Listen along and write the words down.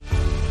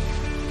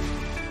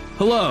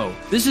Hello,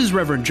 this is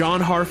Reverend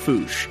John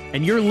Harfouche,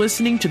 and you're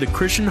listening to the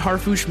Christian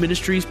Harfouche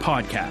Ministries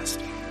podcast.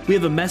 We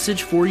have a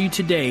message for you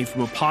today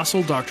from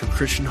Apostle Dr.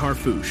 Christian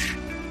Harfouche.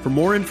 For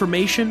more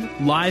information,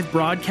 live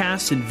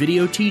broadcasts, and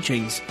video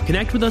teachings,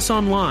 connect with us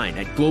online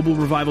at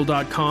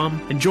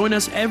globalrevival.com and join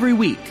us every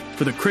week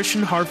for the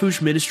Christian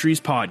Harfouche Ministries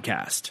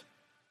podcast.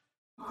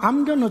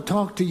 I'm going to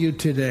talk to you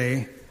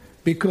today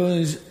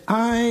because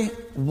I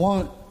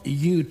want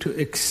you to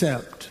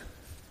accept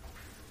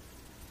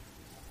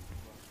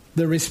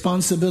the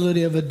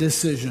responsibility of a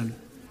decision.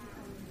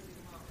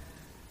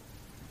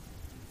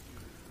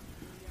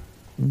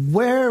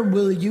 Where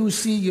will you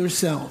see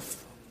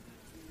yourself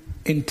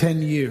in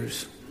 10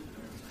 years?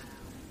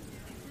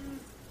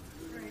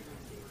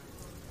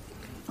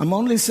 I'm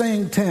only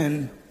saying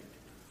 10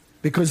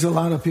 because a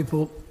lot of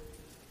people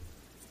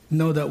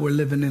know that we're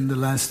living in the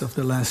last of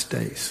the last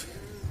days.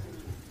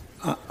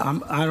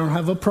 I don't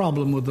have a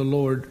problem with the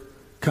Lord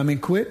coming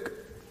quick.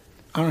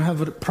 I don't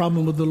have a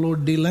problem with the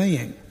Lord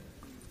delaying.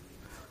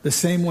 The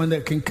same one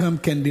that can come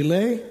can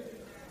delay,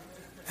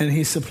 and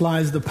He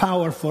supplies the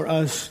power for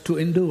us to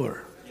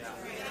endure.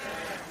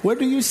 Where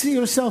do you see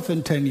yourself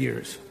in 10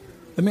 years?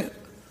 I mean,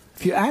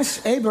 if you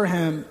ask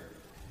Abraham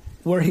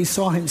where he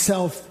saw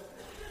himself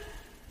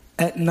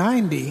at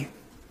 90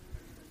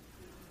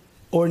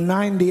 or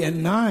 90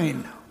 and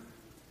 9,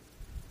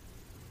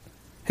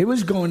 he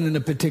was going in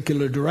a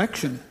particular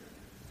direction.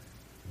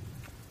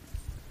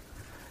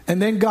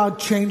 And then God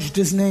changed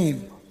his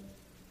name.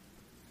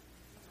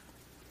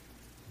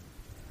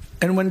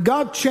 And when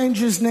God changed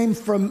his name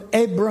from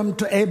Abram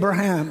to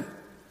Abraham,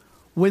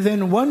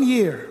 within 1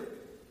 year,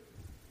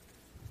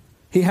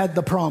 he had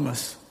the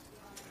promise.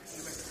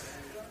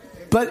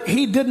 But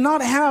he did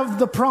not have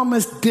the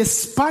promise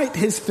despite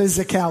his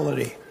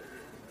physicality.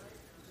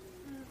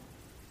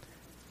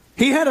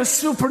 He had a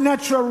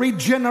supernatural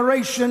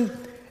regeneration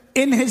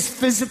in his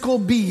physical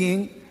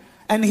being,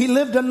 and he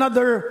lived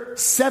another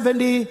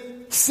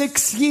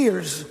 76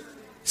 years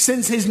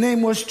since his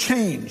name was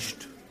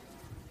changed.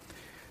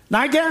 Now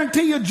I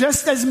guarantee you,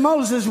 just as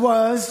Moses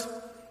was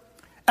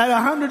at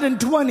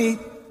 120,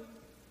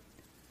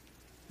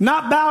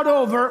 not bowed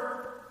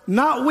over,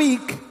 not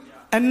weak,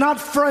 and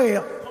not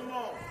frail.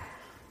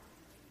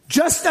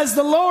 Just as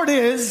the Lord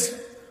is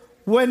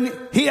when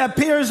he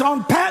appears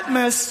on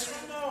Patmos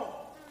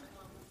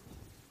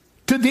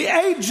to the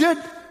aged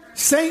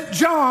St.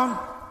 John,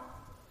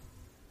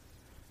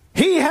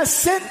 he has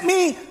sent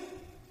me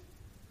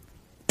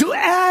to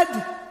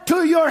add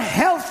to your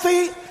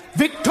healthy,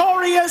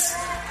 victorious,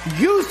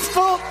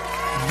 youthful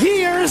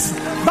years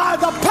by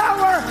the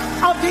power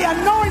of the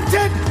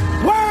anointed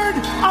word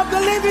of the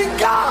living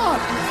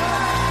God.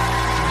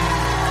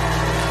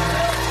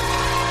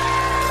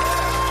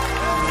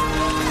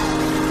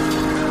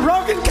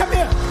 Rogan, come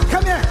here.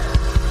 Come here.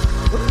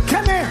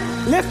 Come here.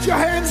 Lift your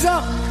hands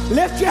up.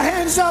 Lift your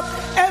hands up.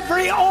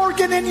 Every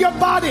organ in your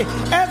body,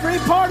 every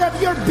part of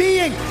your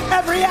being,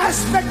 every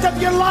aspect of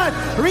your life,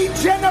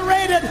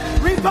 regenerated,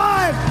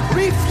 revived,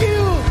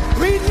 refueled,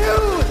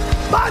 renewed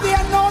by the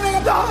anointing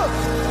of the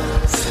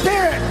Holy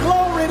Spirit.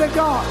 Glory to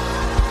God.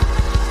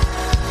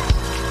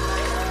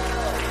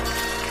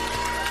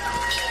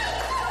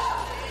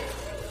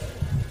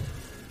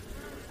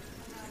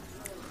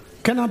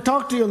 Can I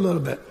talk to you a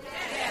little bit?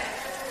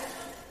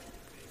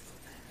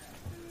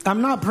 I'm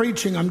not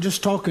preaching, I'm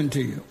just talking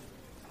to you.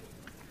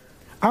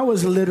 I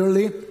was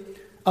literally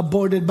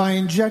aborted by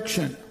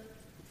injection,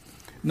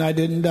 and I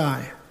didn't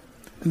die.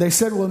 And they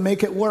said, we'll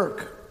make it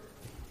work.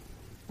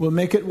 We'll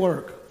make it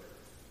work.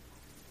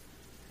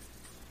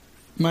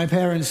 My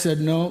parents said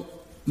no.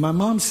 My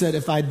mom said,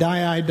 if I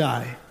die, I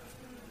die.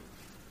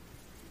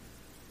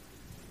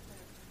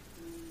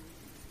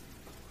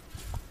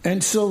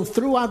 And so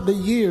throughout the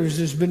years,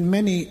 there's been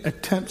many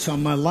attempts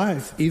on my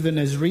life, even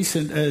as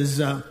recent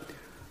as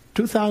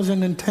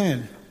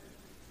 2010.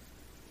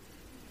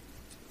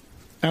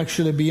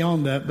 Actually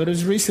beyond that, but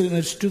as recent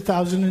as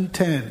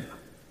 2010.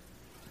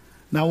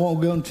 Now I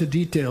won't go into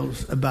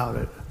details about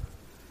it.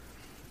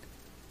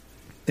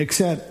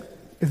 Except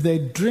if they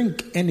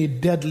drink any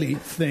deadly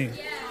thing,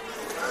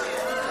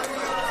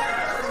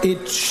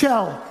 it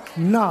shall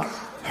not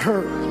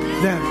hurt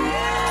them.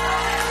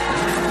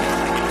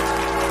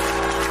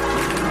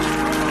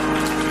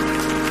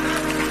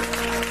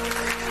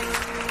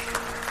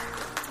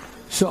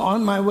 So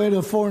on my way to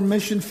a foreign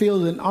mission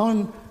field and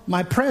on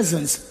my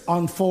presence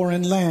on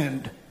foreign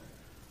land,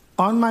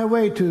 on my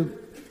way to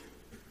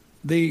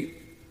the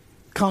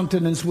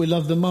continents we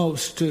love the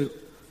most to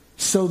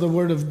sow the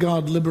word of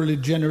God liberally,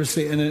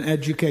 generously, and in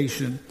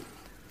education,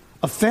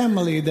 a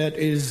family that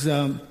is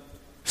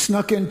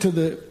snuck into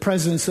the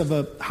presence of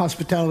a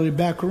hospitality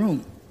back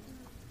room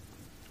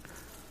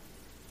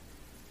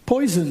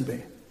poisoned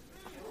me.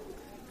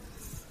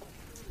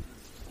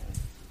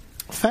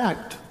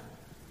 Fact.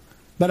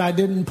 But I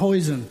didn't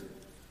poison.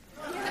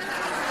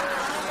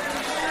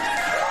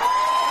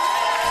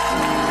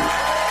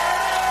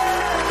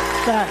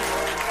 Fact.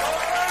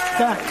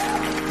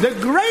 The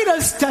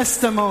greatest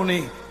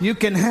testimony you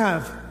can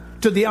have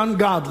to the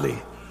ungodly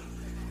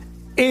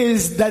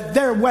is that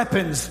their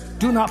weapons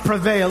do not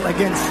prevail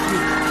against you.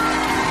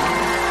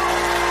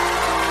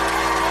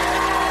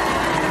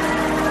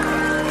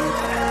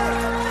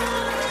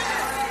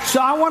 So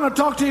I want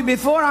to talk to you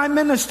before I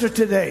minister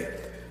today.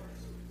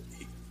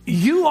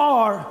 You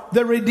are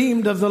the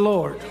redeemed of the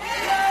Lord.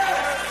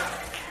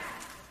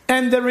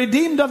 And the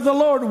redeemed of the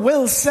Lord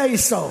will say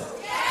so.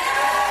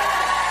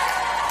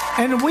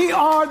 And we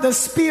are the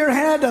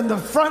spearhead and the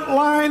front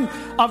line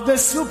of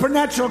this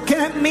supernatural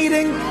camp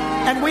meeting.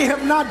 And we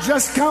have not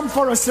just come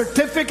for a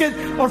certificate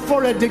or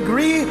for a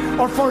degree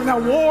or for an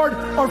award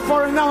or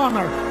for an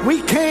honor.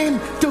 We came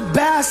to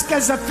bask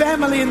as a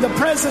family in the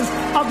presence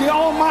of the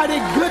Almighty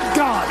good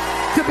God,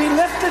 to be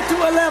lifted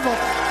to a level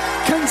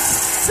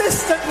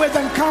consistent with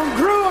and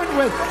congruent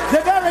with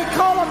the very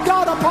call of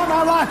God upon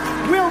our life.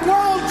 We're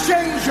world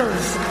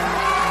changers.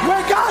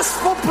 We're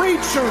gospel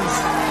preachers.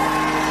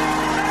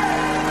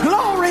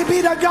 Glory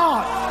be to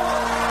God.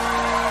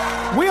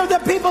 We are the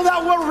people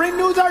that will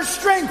renew their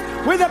strength.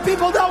 We're the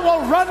people that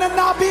will run and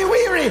not be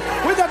weary.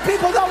 We're the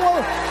people that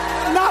will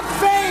not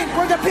faint.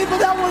 We're the people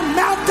that will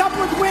mount up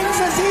with wings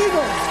as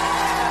eagles.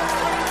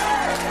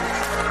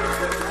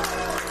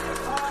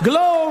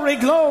 Glory,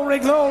 glory,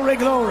 glory,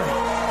 glory.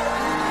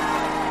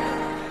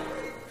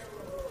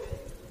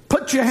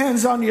 Put your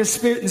hands on your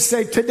spirit and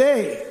say,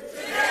 today,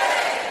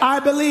 I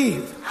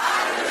believe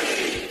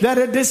that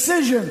a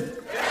decision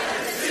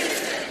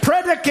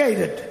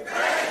predicated,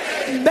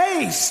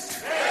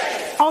 based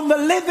on the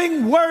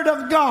living Word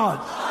of God,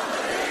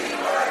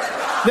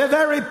 the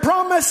very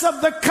promise of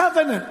the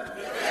covenant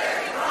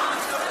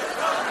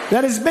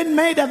that has been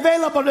made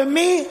available to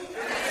me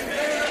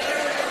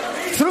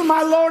through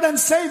my Lord and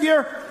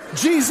Savior,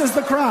 Jesus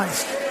the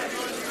Christ.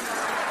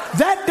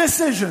 That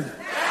decision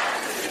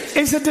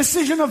is a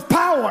decision of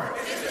power,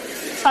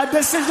 a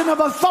decision of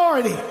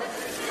authority,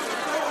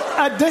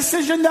 a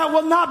decision that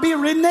will not be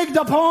reneged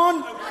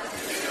upon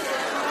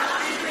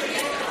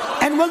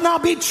and will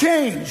not be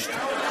changed.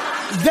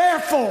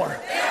 Therefore,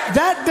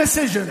 that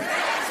decision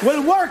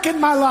will work in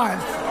my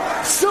life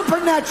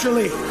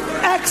supernaturally,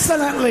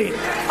 excellently,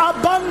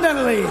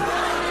 abundantly,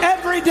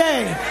 every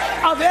day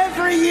of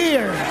every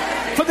year,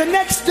 for the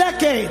next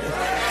decade,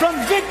 from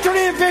victory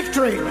to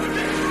victory,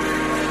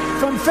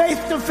 from faith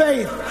to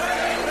faith,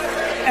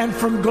 and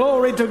from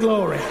glory to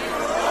glory.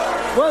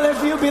 Well,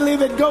 if you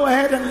believe it, go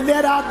ahead and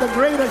let out the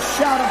greatest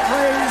shout of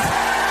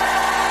praise.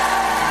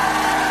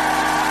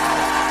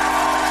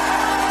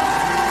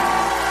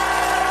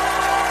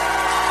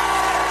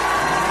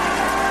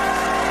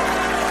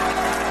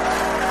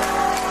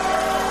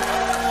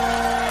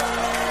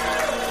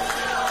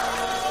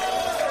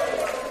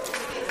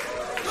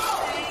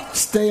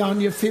 Stay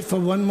on your feet for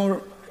one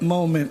more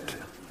moment.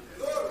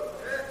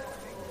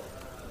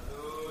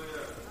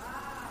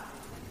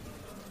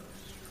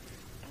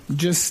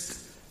 Just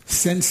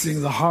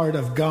sensing the heart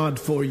of God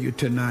for you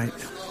tonight.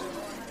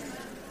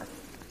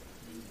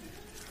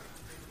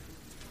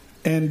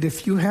 And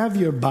if you have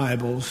your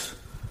Bibles,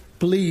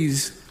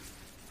 please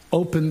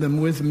open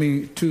them with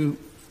me to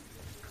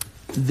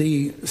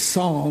the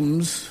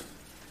Psalms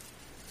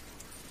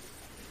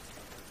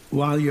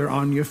while you're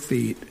on your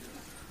feet.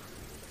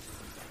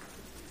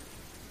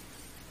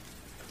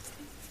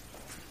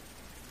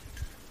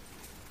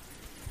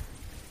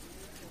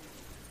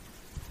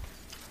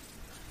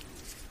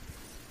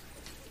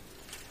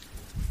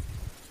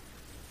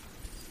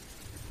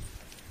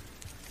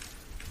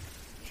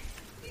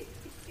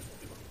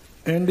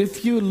 And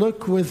if you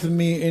look with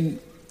me in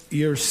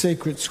your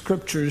sacred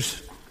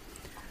scriptures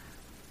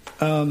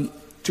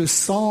to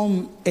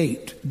Psalm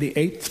 8, the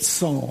 8th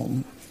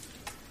Psalm,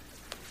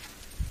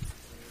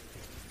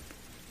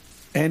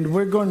 and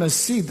we're going to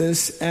see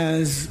this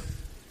as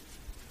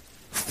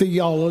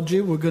theology.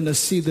 We're going to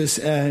see this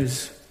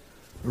as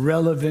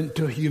relevant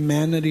to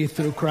humanity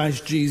through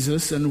Christ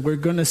Jesus, and we're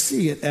going to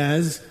see it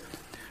as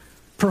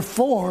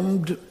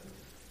performed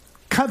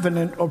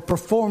covenant or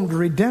performed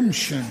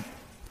redemption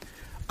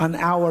on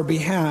our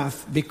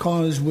behalf,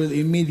 because we'll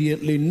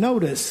immediately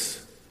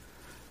notice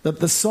that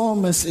the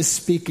psalmist is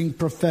speaking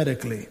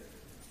prophetically.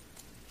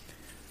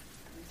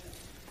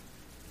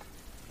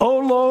 O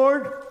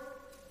Lord,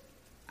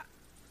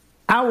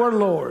 our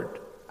Lord,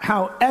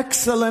 how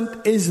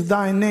excellent is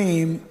thy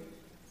name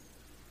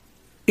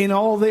in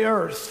all the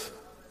earth,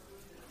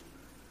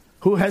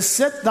 who has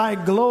set thy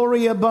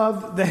glory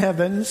above the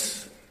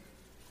heavens.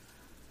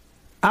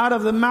 Out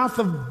of the mouth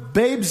of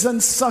babes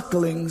and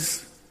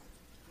sucklings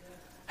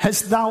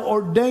hast thou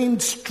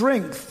ordained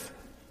strength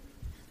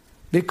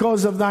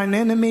because of thine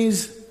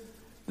enemies,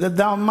 that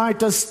thou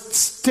mightest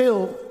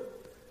still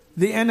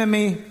the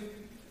enemy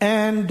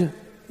and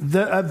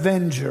the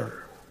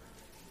avenger.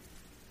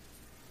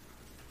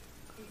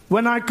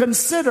 When I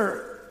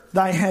consider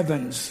thy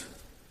heavens,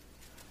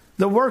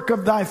 the work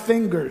of thy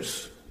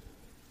fingers,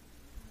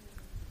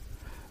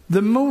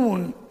 the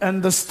moon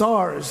and the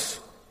stars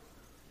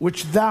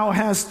which thou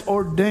hast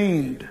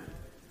ordained,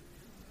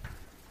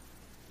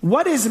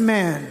 what is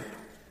man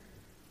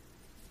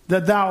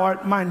that thou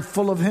art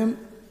mindful of him?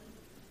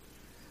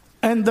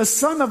 and the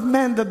Son of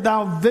Man that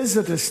thou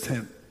visitest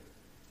him.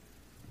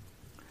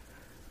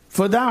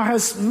 For thou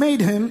hast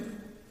made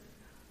him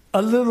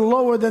a little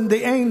lower than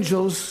the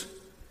angels,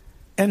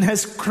 and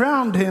hast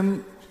crowned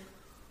him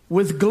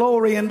with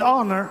glory and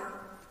honor.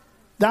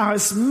 Thou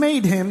hast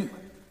made him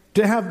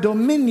to have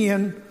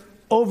dominion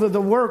over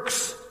the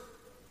works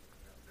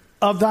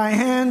of thy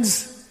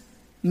hands.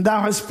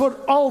 Thou hast put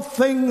all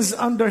things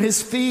under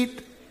his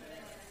feet,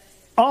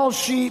 all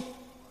sheep,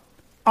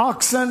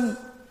 oxen,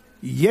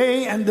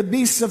 yea, and the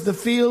beasts of the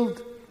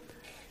field,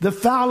 the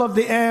fowl of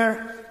the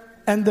air,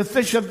 and the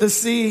fish of the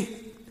sea,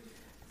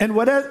 and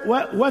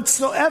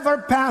whatsoever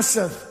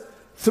passeth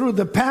through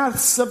the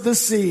paths of the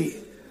sea.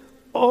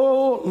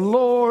 O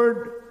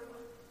Lord,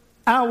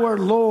 our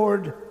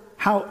Lord,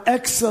 how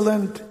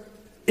excellent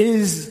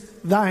is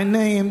thy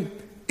name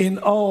in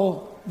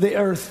all the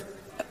earth.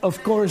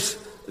 Of course,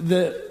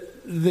 the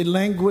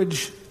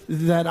language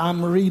that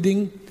I'm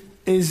reading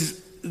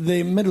is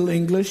the Middle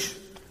English,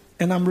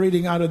 and I'm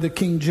reading out of the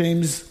King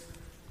James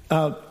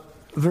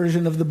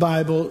version of the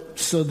Bible,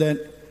 so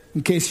that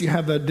in case you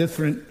have a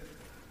different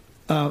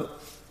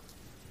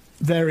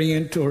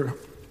variant, or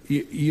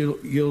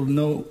you'll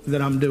know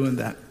that I'm doing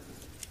that.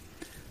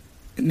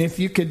 And if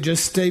you could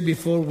just stay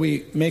before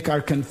we make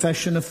our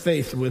confession of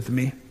faith with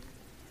me.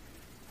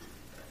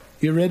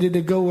 You ready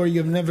to go where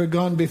you've never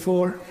gone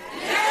before?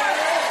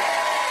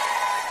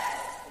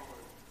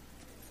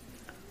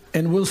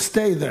 And we'll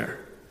stay there.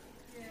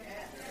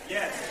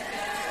 Yes.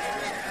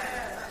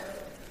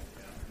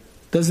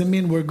 Doesn't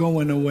mean we're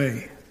going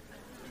away.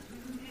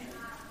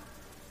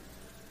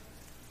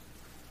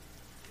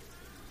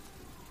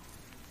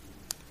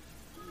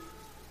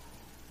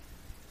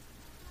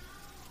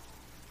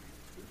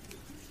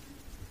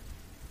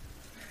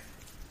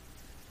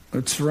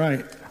 That's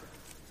right.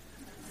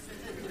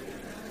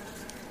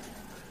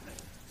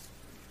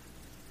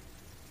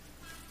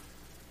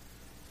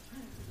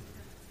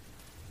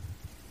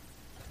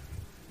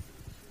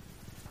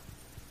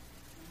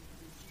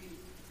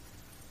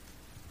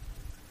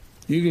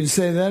 You can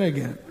say that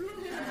again.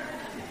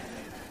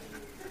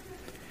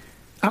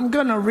 I'm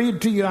going to read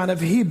to you out of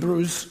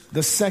Hebrews, the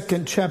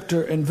 2nd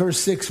chapter and verse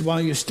 6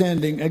 while you're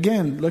standing.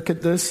 Again, look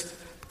at this,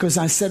 because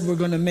I said we're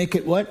going to make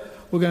it what?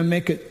 We're going to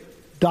make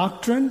it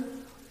doctrine,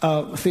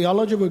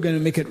 theology. We're going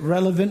to make it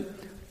relevant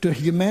to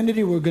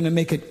humanity. We're going to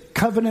make it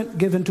covenant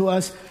given to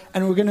us.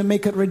 And we're going to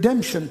make it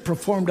redemption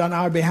performed on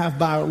our behalf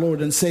by our Lord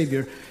and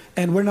Savior.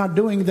 And we're not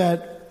doing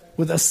that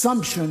with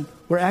assumption.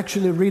 We're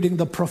actually reading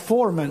the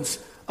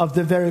performance of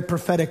the very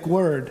prophetic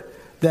word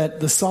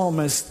that the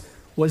psalmist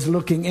was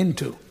looking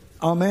into.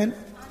 Amen?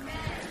 Amen.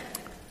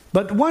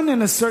 But one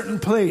in a certain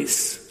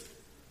place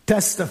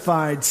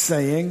testified,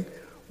 saying,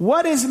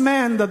 What is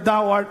man that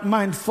thou art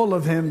mindful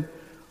of him,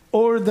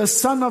 or the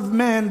son of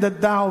man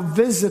that thou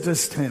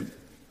visitest him?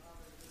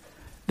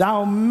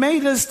 Thou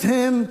madest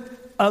him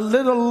a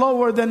little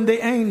lower than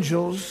the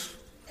angels.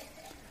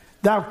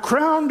 Thou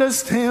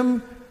crownedest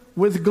him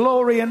with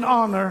glory and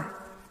honor,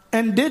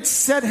 and didst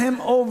set him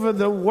over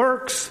the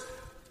works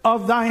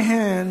of thy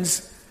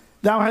hands.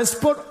 Thou hast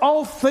put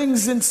all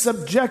things in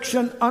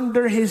subjection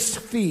under his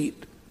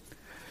feet.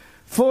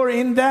 For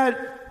in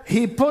that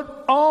he put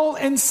all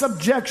in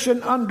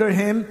subjection under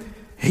him,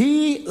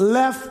 he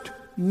left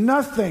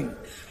nothing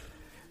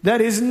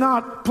that is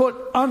not put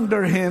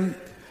under him.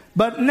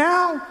 But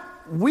now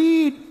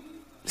we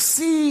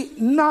see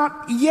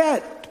not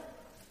yet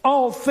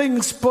all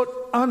things put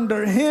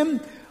under him,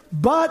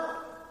 but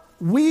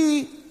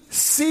we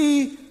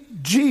see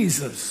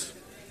Jesus,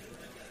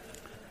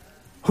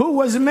 who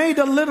was made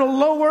a little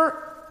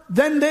lower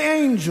than the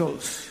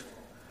angels,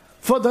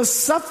 for the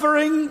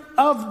suffering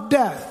of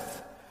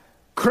death,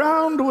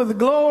 crowned with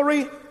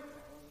glory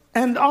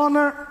and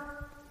honor,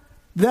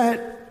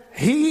 that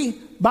he,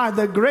 by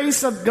the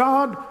grace of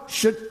God,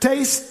 should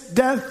taste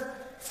death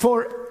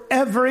for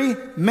every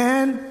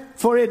man.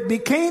 For it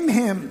became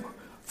him,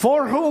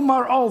 for whom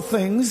are all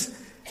things,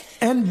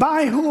 and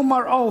by whom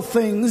are all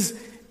things,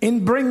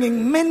 in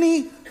bringing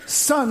many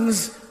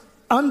sons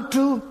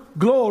unto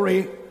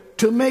glory,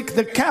 to make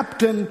the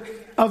captain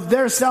of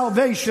their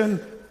salvation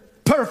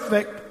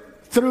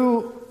perfect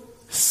through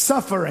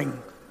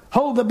suffering.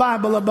 Hold the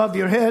Bible above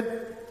your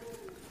head.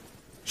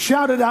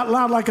 Shout it out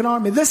loud like an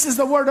army. This is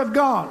the word of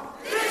God.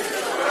 This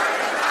is the word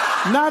of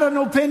God. Not an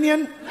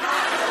opinion.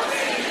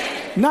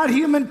 Not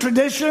human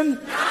tradition.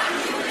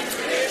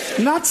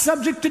 Not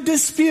subject to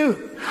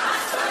dispute.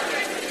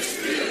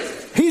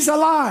 He's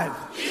alive.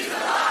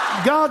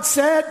 God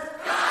said,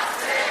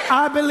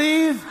 I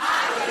believe,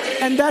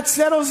 and that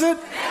settles it.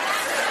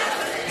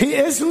 He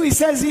is who he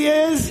says he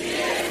is.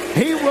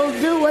 He will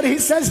do what he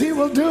says he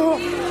will do.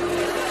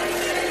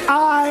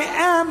 I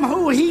am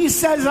who he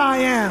says I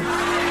am.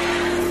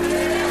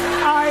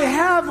 I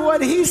have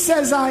what he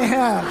says I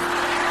have.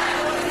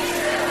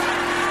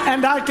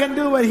 And I can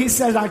do what he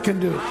says I can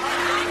do.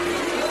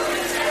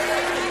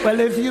 Well,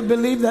 if you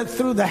believe that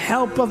through the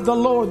help of the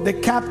Lord, the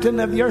captain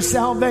of your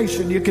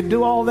salvation, you can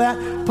do all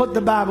that, put the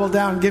Bible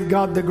down, give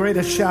God the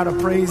greatest shout of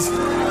praise you've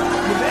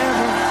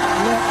ever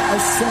let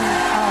us sing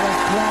out of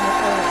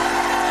planet Earth.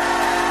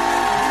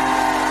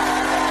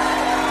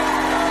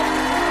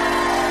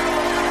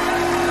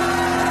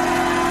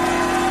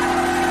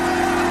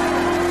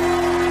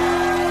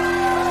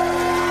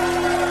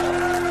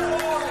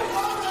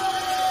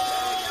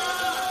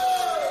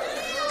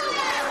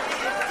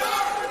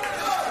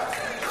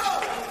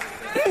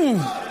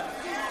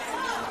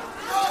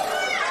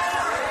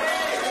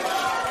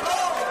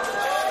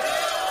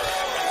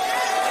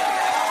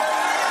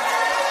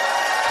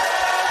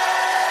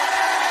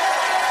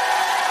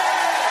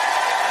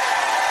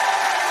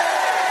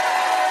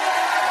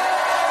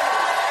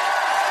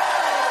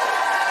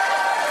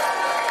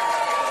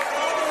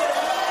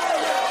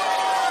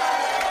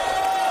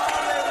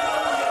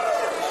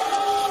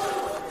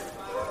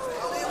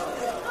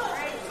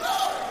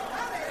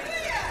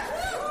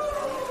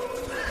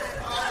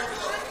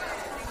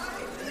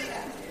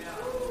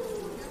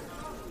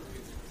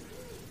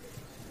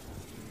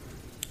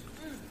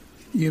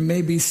 You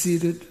may be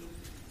seated.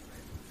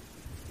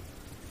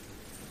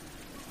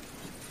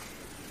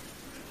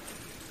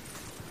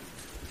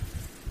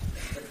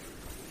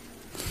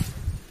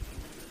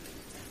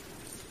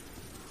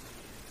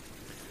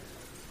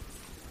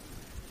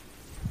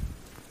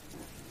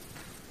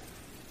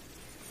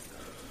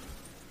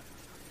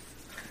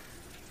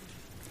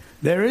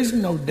 There is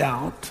no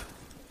doubt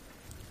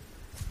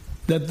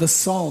that the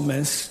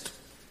psalmist,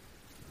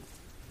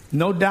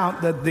 no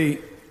doubt that the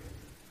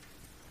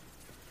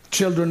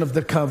children of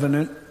the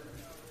covenant,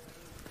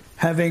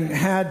 having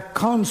had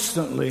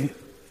constantly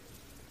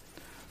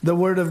the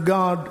word of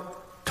God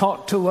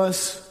taught to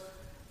us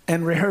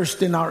and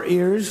rehearsed in our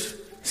ears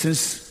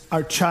since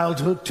our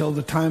childhood till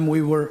the time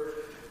we were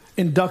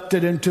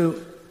inducted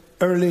into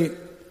early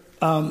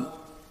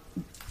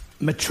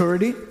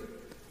maturity,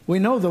 we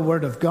know the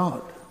word of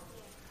God.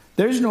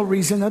 There's no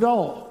reason at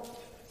all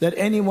that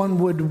anyone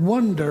would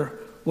wonder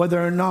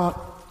whether or not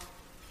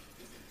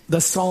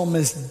the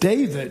psalmist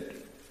David,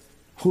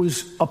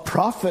 who's a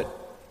prophet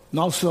and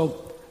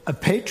also a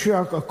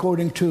patriarch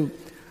according to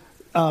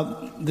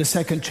the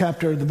second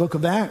chapter of the book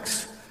of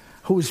Acts,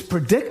 who's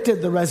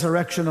predicted the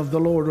resurrection of the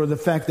Lord, or the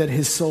fact that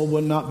his soul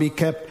will not be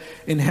kept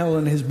in hell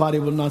and his body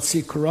will not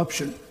see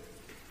corruption.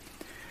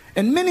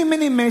 And many,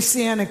 many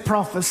messianic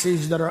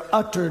prophecies that are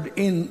uttered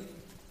in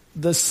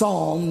the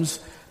Psalms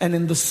and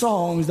in the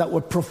songs that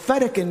were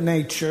prophetic in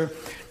nature.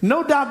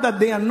 No doubt that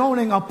the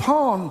anointing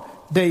upon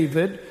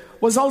David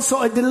was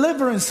also a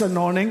deliverance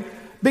anointing,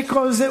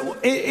 because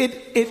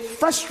it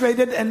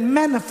frustrated and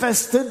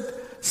manifested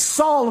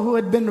Saul, who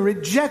had been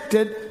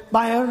rejected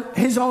by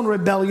his own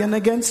rebellion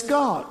against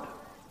God.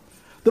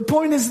 The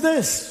point is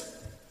this: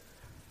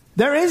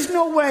 there is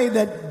no way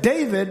that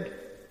David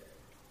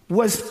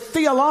was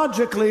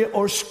theologically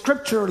or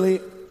scripturally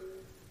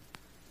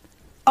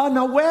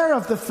unaware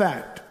of the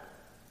fact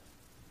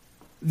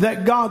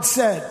that God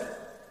said,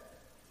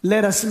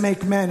 "Let us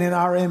make man in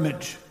our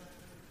image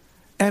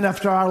and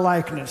after our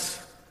likeness."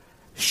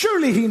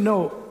 Surely he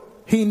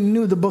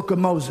knew the book of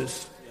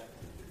Moses.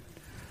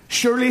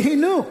 Surely he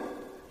knew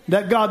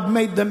that God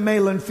made them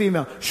male and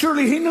female.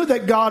 Surely he knew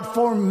that God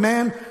formed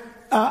man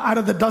out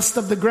of the dust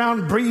of the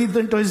ground, breathed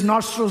into his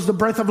nostrils the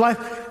breath of life,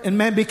 and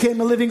man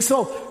became a living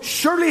soul.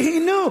 Surely he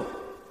knew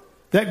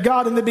that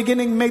God in the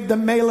beginning made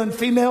them male and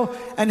female,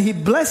 and he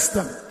blessed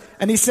them.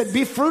 And he said,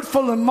 "Be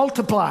fruitful and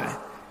multiply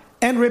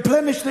and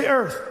replenish the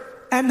earth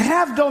and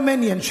have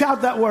dominion."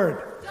 Shout that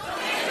word.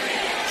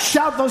 Dominion.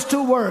 Shout those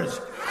two words.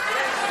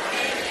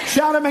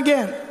 Shout them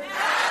again.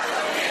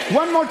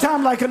 One more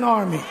time, like an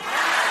army.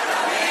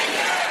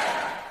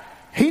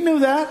 He knew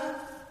that.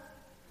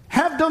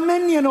 Have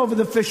dominion over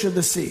the fish of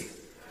the sea,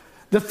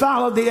 the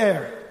fowl of the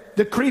air,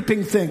 the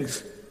creeping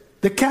things,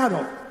 the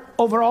cattle,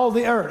 over all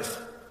the earth.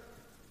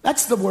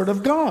 That's the word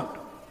of God.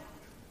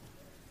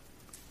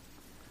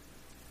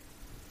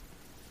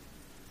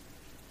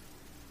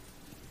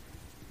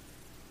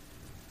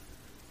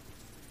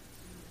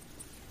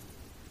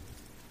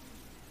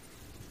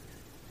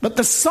 But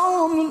the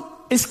psalm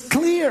is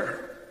clear.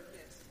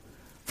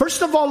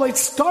 First of all, it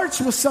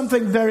starts with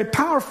something very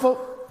powerful.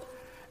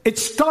 It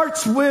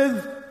starts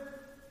with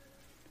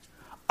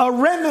a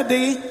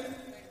remedy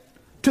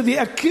to the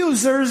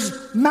accuser's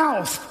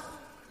mouth.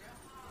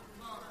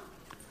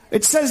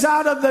 It says,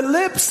 "Out of the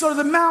lips or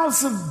the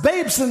mouths of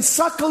babes and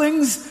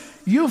sucklings,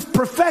 you've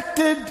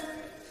perfected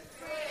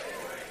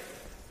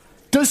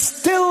to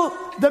still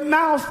the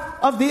mouth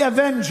of the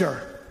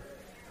avenger."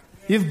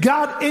 You've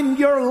got in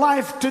your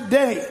life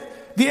today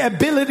the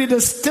ability to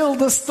still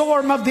the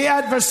storm of the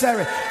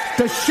adversary,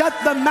 to shut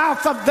the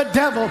mouth of the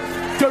devil,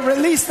 to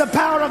release the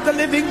power of the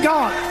living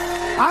God.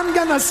 I'm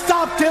going to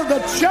stop till the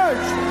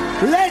church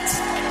lets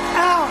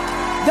out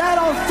that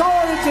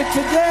authority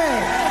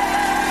today.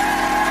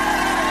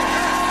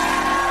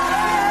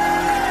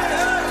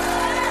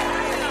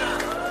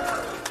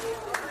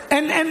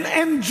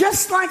 And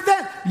just like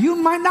that, you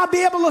might not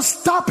be able to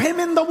stop him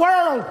in the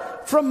world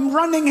from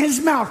running his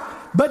mouth,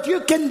 but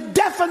you can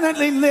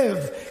definitely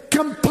live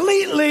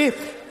completely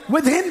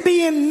with him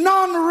being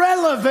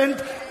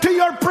non-relevant to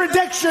your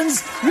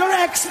predictions, your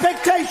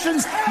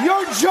expectations,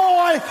 your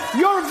joy,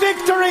 your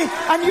victory,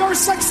 and your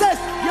success.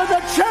 You're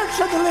the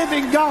church of the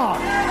living God.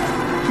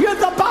 You're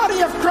the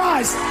body of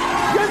Christ.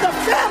 You're the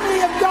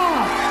family of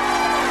God.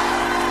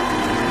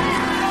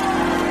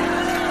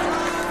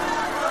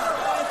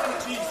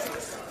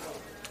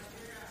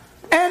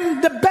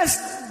 And the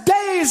best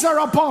days are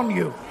upon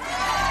you.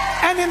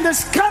 And in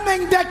this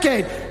coming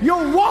decade,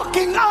 you're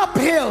walking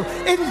uphill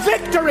in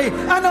victory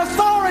and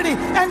authority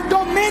and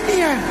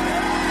dominion.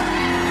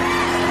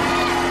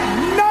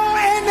 No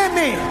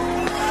enemy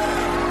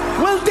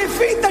will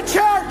defeat the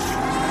church.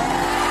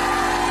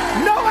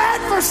 No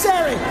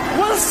adversary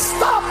will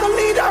stop the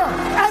leader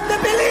and the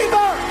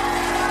believer.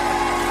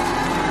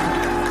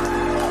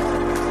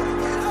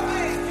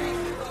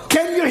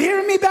 Can you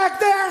hear me back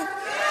there?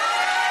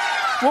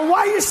 Well, why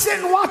are you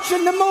sitting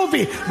watching the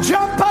movie?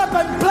 Jump up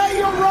and play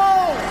your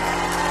role.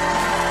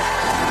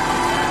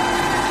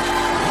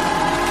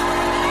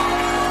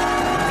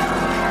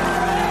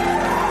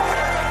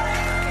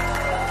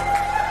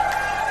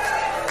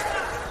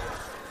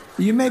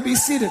 You may be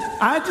seated.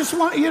 I just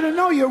want you to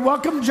know you're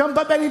welcome to jump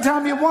up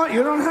anytime you want.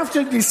 You don't have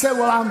to be said,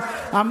 well,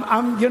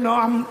 I'm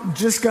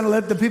just going to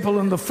let the people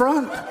in the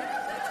front.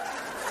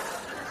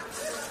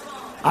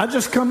 I'll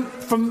just come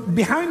from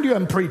behind you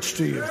and preach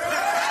to you.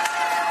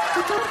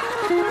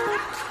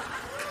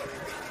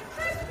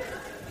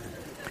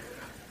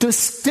 To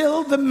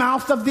still the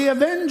mouth of the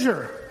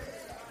avenger.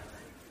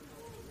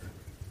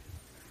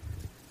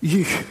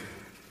 The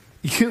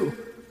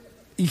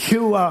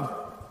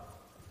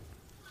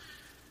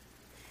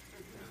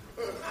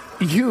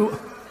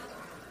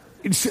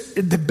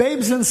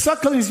babes and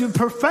sucklings you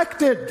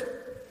perfected.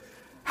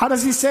 How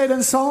does he say it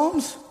in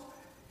Psalms?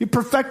 You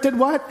perfected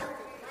what?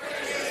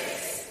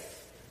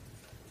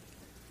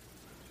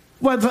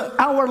 Well,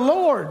 our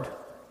Lord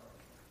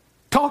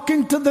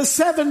talking to the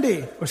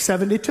 70 or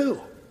 72.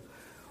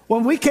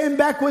 When we came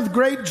back with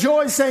great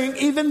joy saying,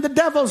 even the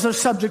devils are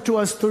subject to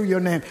us through your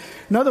name.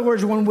 In other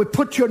words, when we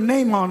put your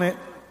name on it,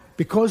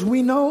 because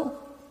we know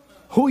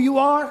who you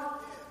are,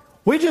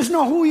 we just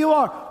know who you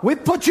are. We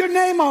put your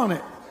name on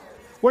it.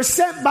 We're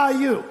sent by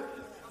you.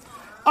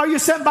 Are you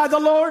sent by the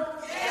Lord?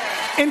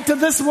 Yes. Into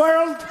this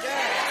world?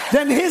 Yes.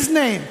 Then his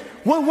name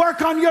will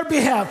work on your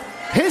behalf.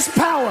 His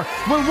power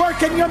will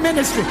work in your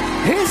ministry.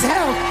 His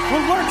health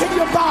will work in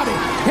your body.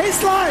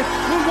 His life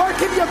will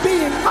work in your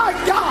being. My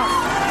God.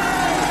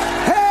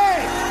 Hey!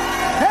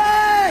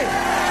 Hey!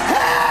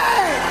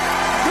 Hey!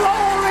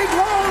 Glory,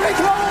 glory,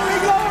 glory,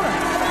 glory.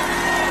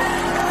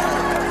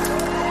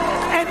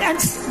 And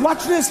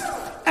watch this.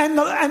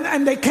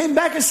 And they came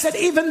back and said,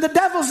 even the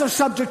devils are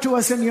subject to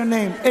us in your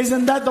name.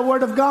 Isn't that the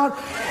word of God?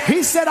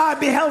 He said, I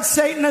beheld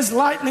Satan as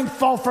lightning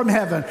fall from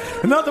heaven.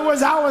 In other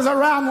words, I was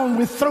around when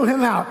we threw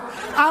him out.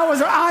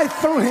 I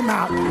threw him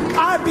out.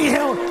 I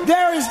beheld.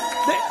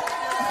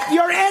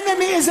 Your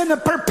enemy is in a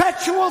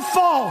perpetual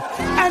fall,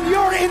 and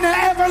you're in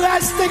an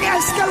everlasting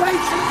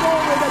escalation.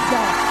 Glory to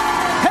God.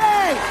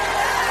 Hey!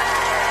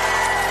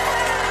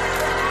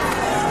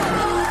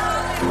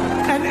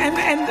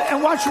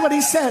 And watch what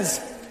he says.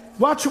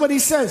 Watch what he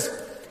says.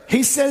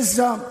 He says,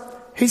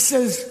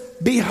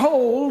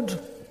 behold,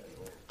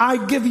 I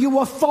give you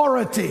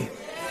authority.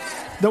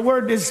 The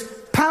word is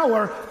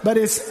power, but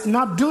it's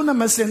not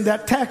dunamis in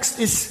that text.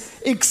 It's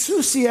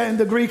exousia in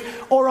the Greek,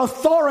 or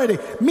authority.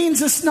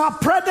 Means it's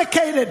not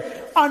predicated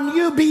on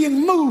you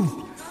being moved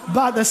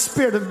by the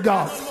Spirit of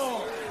God.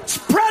 It's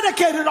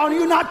predicated on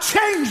you not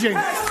changing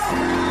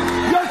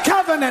your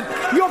covenant,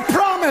 your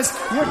promise,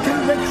 your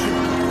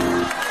conviction.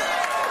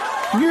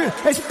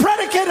 It's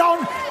predicated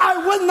on, I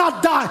will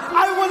not die,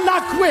 I will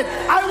not quit,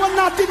 I will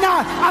not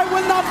deny, I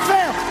will not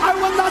fail, I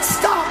will not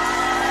stop.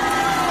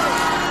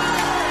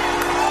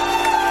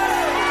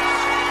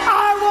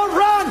 I will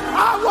run,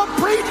 I will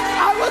preach,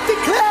 I will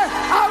declare,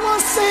 I will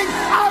sing,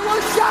 I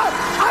will shout,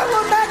 I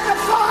will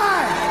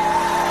magnify.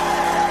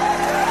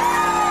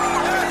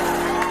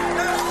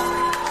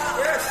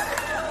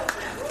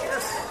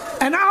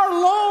 And our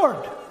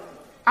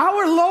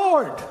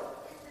Lord,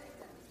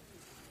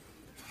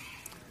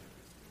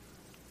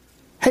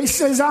 he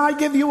says, I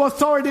give you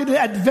authority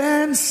to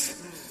advance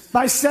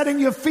by setting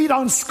your feet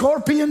on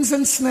scorpions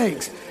and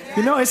snakes.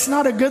 You know, it's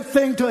not a good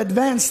thing to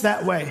advance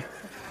that way.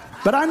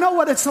 But I know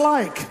what it's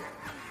like.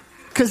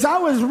 Because I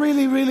was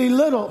really, really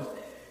little.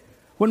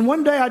 When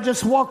one day I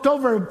just walked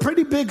over a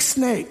pretty big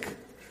snake.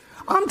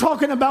 I'm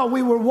talking about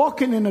we were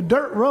walking in a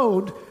dirt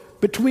road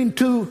between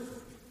two,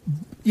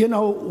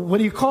 what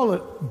do you call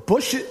it?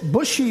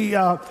 Bushy,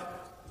 out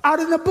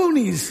in the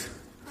boonies.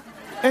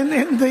 In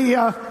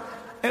the...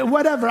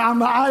 whatever,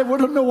 I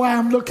wouldn't know why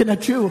I'm looking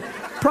at you.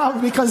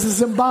 Probably because of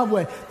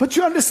Zimbabwe. But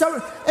you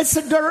understand, it's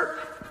a dirt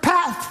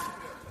path.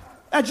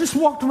 I just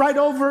walked right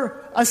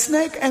over a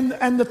snake,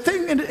 and the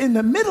thing in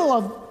the middle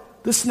of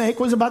the snake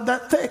was about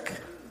that thick.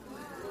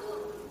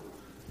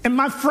 And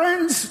my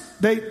friends,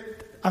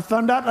 I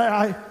found out that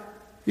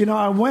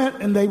I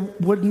went and they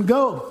wouldn't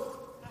go.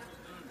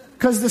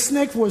 Because the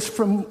snake was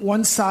from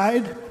one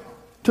side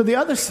to the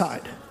other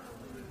side.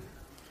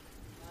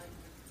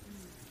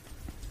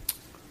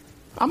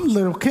 I'm a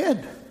little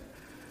kid.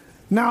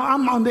 Now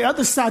I'm on the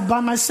other side by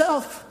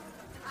myself.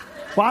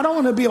 Well, I don't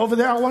want to be over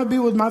there. I want to be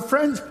with my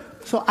friends.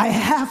 So I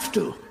have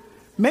to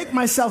make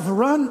myself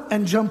run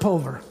and jump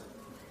over.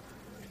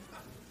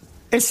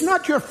 It's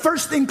not your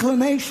first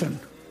inclination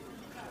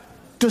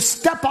to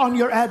step on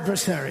your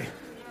adversary,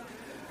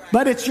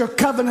 but it's your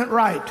covenant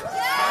right.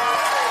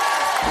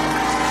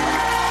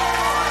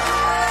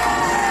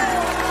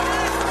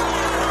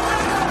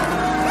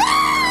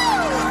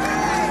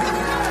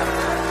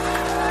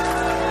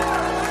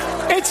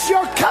 It's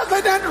your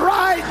covenant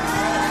right.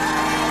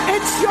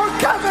 It's your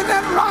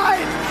covenant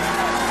right.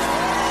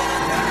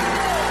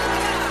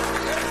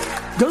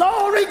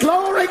 Glory,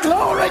 glory,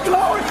 glory,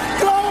 glory,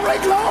 glory, glory,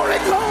 glory,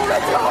 glory,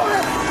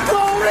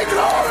 glory,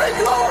 glory,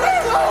 glory,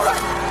 glory.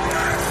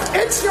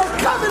 It's your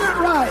covenant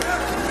right.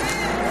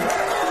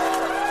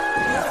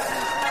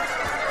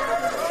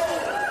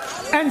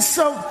 And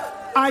so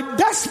I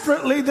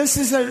desperately, this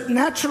is a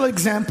natural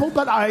example,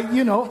 but I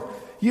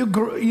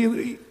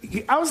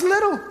was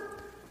little.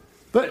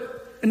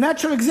 But a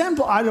natural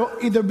example, I'd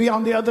either be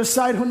on the other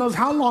side, who knows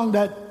how long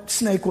that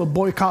snake will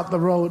boycott the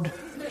road.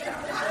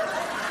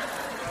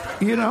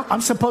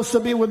 I'm supposed to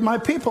be with my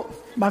people,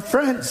 my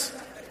friends.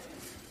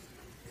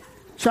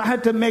 So I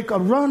had to make a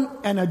run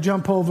and a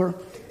jump over.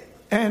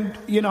 And,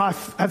 I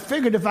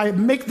figured if I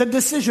make the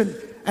decision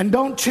and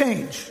don't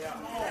change,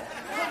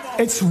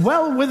 it's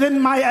well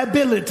within my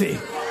ability.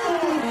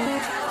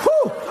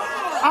 Whew,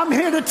 I'm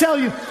here to tell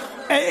you,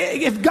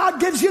 if God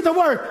gives you the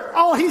word,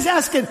 all he's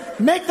asking,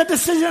 make the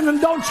decision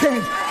and don't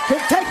change.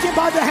 He'll take you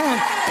by the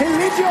hand. He'll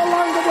lead you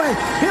along the way.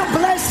 He'll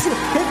bless you.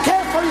 He'll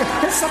care for you.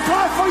 He'll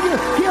supply for you.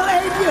 He'll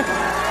aid you.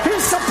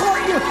 He'll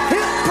support you.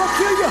 He'll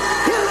procure you.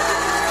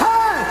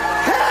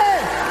 Hey.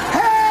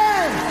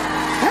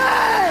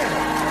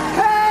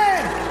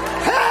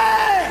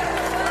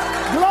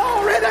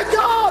 Glory to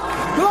God.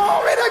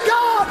 Glory to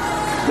God.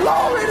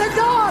 Glory to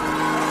God.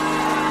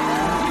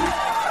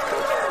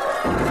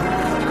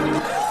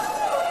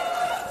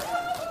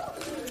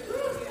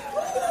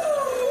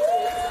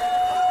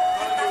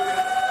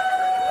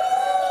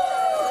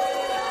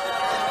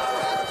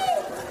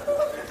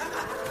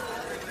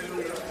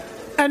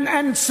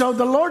 And so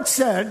the Lord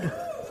said,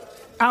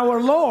 our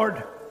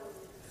Lord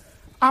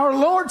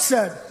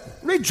said,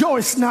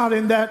 rejoice not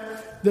in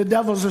that the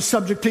devils are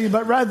subject to you,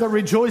 but rather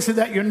rejoice in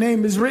that your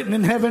name is written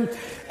in heaven.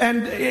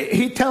 And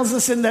he tells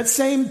us in that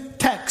same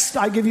text,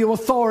 I give you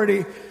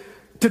authority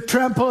to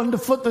trample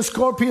underfoot the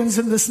scorpions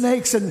and the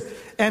snakes and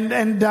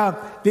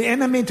the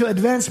enemy, to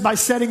advance by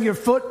setting your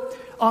foot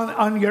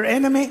on your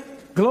enemy.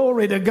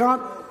 Glory to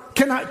God.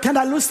 Can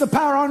I lose the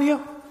power on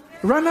you?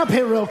 Run up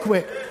here real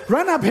quick.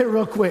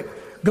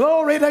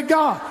 Glory to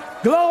God.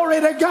 Glory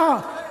to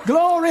God.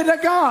 Glory to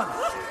God.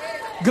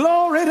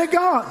 Glory to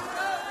God.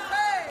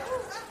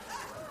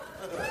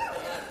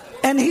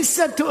 And he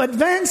said to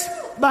advance,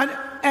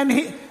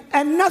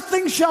 and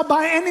nothing shall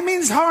by any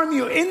means harm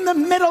you. In the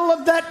middle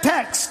of that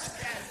text,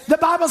 the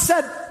Bible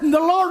said, the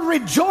Lord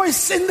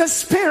rejoiced in the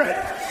Spirit.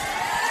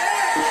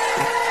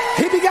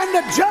 He began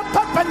to jump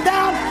up and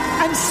down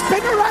and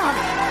spin around,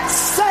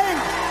 saying,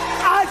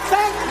 I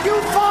thank you,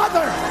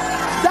 Father,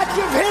 that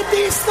you've hid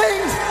these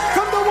things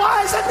from the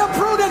wise and the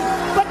prudent,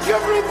 but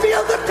you've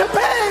revealed them to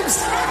babes.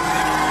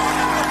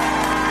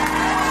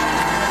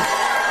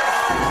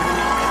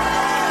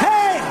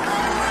 Hey,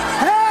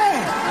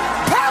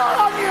 power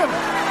on you.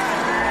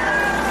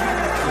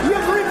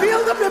 You've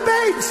revealed them to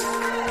babes.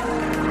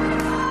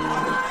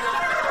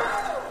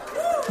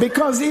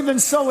 Because even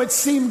so it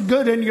seemed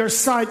good in your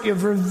sight,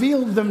 you've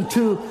revealed them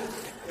to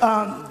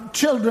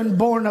children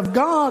born of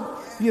God.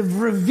 You've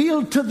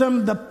revealed to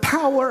them the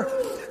power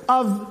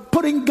of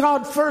putting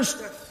God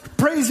first,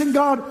 praising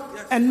God,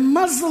 and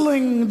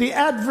muzzling the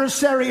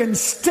adversary and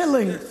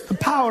stilling the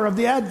power of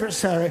the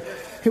adversary.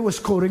 He was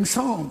quoting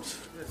Psalms.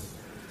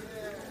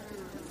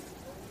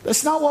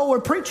 That's not what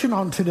we're preaching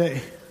on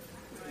today.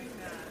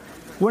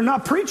 We're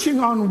not preaching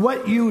on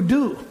what you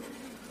do.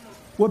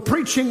 We're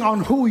preaching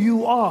on who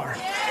you are.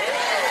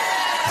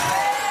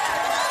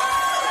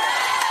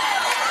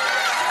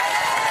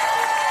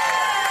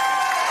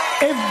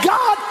 If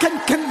God can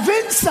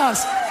convince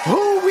us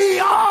who we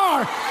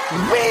are,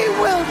 we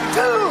will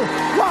do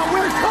what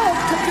we're called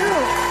to do.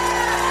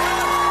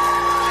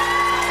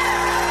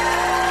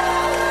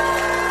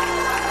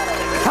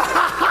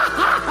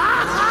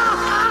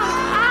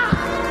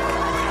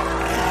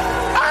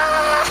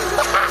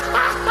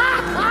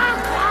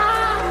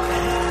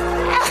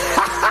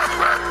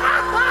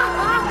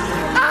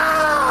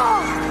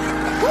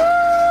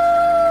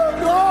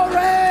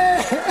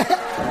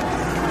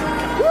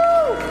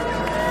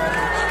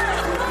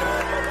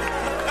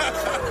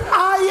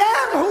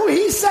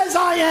 Says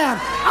I am.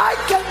 I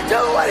can do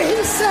what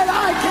he said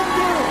I can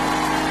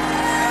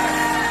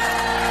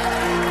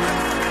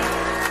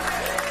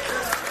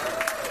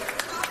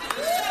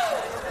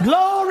do.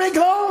 Glory,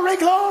 glory,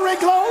 glory,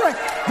 glory.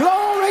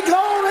 Glory,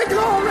 glory,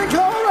 glory,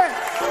 glory.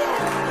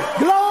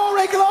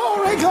 Glory,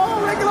 glory,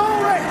 glory,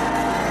 glory.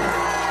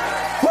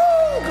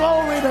 Woo,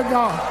 glory to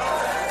God.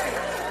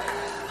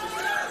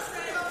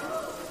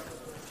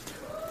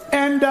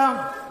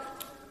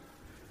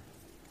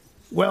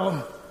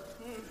 Well,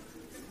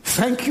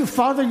 thank you,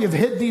 Father, you've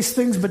hid these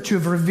things, but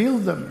you've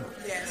revealed them.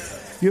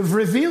 Yes. You've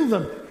revealed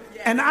them.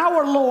 Yes. And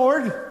our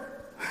Lord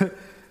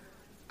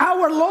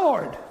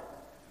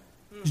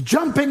is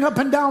jumping up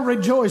and down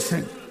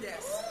rejoicing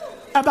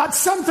about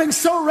something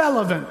so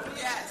relevant.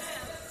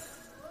 Yes.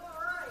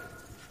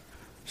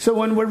 So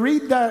when we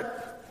read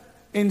that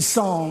in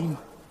Psalm,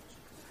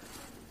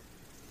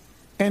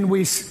 and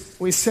we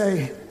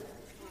say,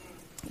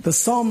 the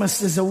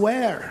psalmist is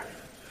aware.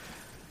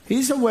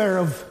 He's aware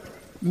of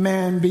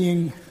man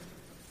being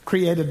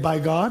created by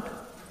God.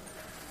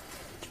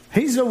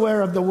 He's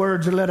aware of the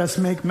words, let us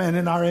make man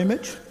in our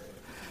image.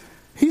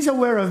 He's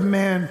aware of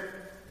man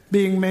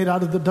being made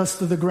out of the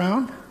dust of the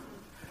ground.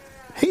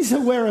 He's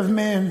aware of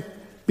man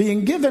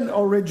being given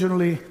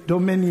originally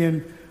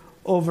dominion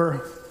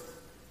over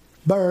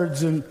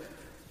birds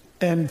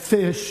and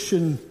fish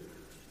and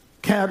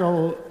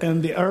cattle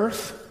and the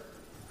earth.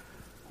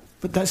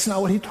 But that's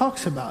not what he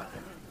talks about.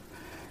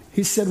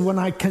 He said, when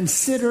I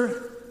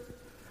consider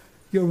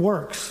your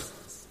works,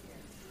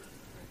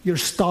 your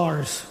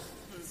stars,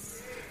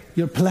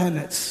 your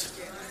planets,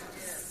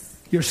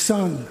 your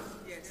sun,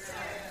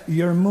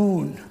 your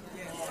moon,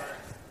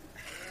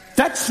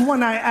 that's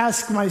when I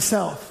ask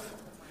myself.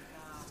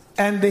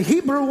 And the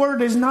Hebrew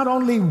word is not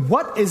only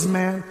what is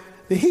man,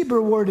 the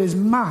Hebrew word is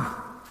ma.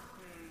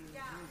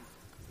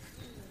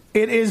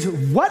 It is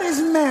what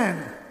is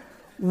man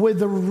with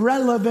the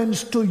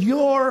relevance to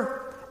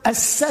your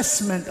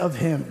assessment of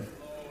him.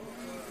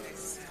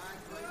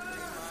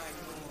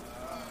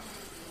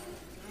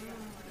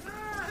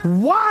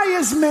 Why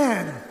is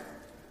man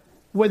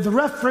with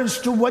reference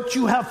to what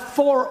you have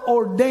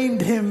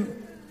foreordained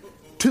him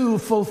to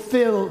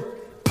fulfill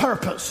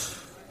purpose?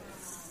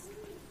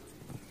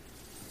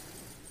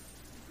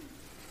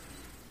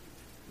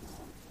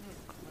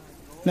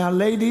 Now,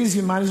 ladies,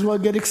 you might as well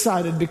get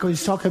excited because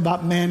he's talking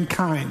about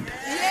mankind.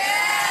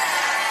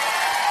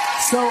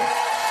 So,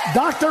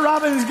 Dr.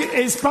 Robin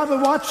is probably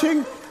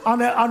watching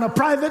on a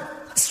private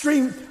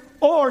stream,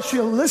 or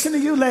she'll listen to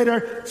you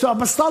later. So,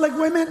 apostolic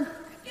women,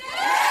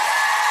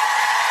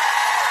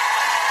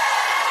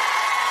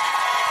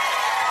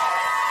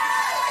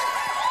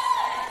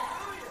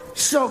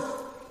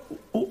 so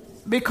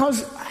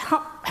because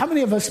how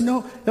many of us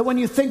know that when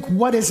you think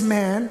what is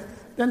man,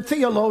 then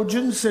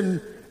theologians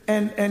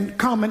and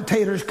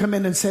commentators come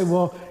in and say,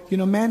 well, you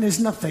know, man is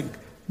nothing.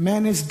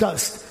 Man is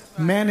dust.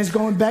 Man is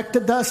going back to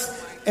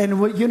dust.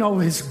 And, you know,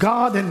 it's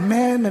God and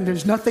man, and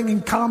there's nothing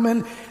in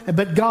common.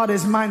 But God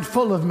is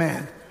mindful of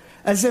man.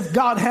 As if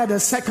God had a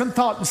second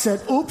thought and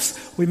said,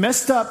 oops, we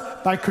messed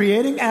up by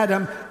creating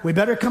Adam. We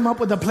better come up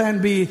with a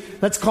plan B.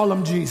 Let's call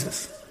him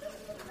Jesus.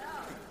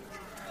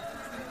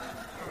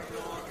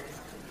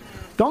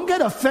 Don't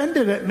get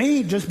offended at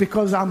me just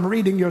because I'm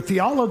reading your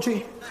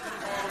theology.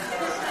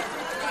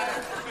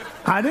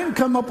 I didn't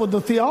come up with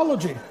the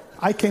theology.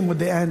 I came with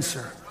the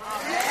answer.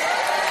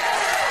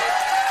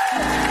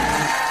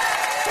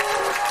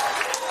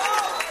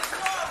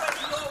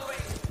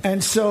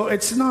 And so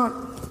it's not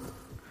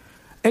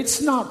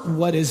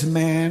what is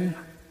man.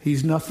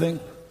 He's nothing.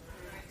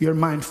 You're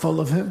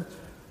mindful of him.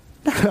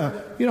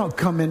 You don't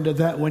come into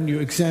that when you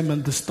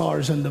examine the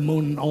stars and the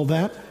moon and all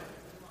that.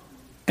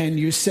 And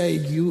you say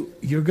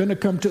you're going to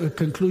come to a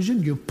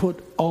conclusion. You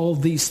put all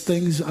these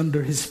things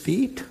under his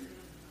feet.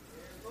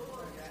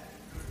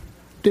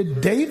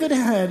 Did David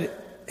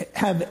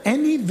have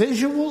any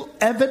visual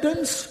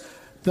evidence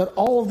that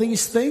all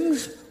these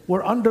things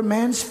were under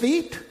man's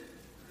feet?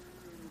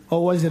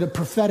 Or was it a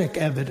prophetic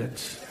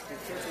evidence?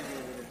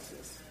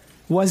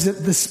 Was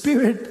it the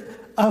spirit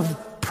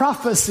of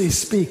prophecy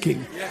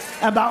speaking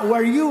about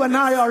where you and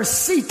I are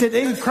seated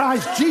in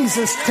Christ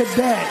Jesus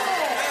today?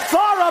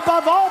 Far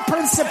above all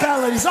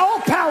principalities, all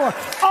power,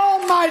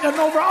 all might, and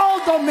over all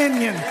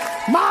dominion.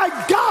 My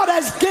God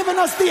has given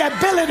us the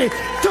ability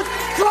to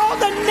throw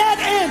the net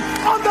in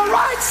on the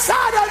right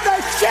side of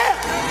the ship.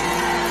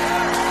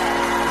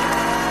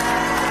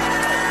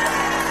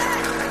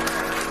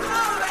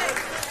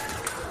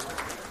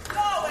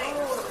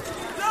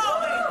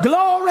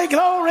 Glory,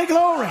 glory,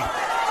 glory.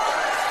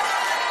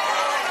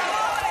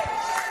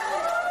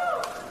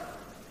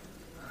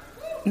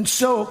 And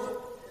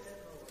so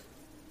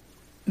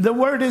the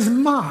word is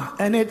ma,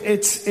 and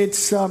it's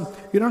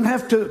you don't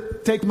have to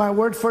take my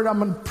word for it. I'm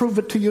going to prove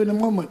it to you in a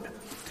moment.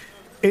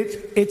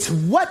 It's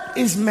what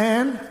is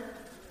man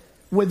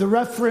with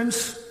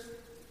reference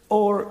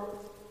or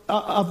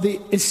of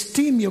the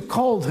esteem you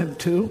called him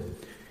to,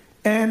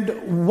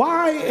 and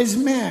why is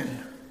man?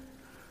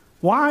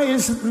 Why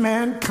is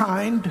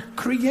mankind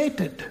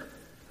created?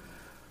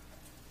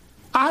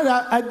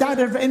 I doubt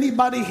if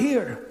anybody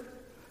here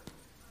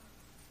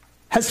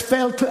has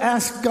failed to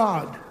ask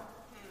God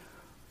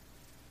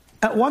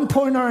at one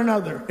point or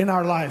another in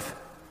our life,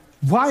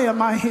 why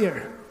am I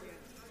here?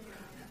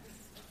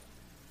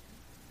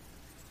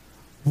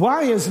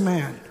 Why is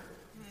man?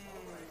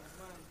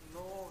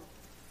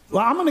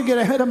 Well, I'm going to get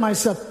ahead of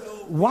myself.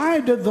 Why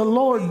did the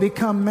Lord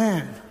become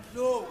man?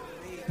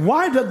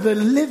 Why did the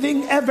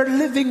living,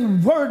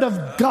 ever-living Word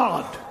of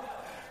God,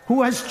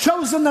 who has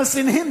chosen us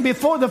in Him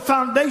before the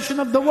foundation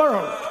of the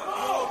world,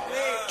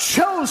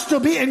 chose to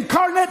be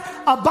incarnate,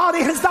 a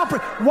body has not...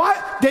 Why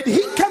did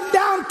He come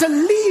down to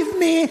leave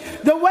me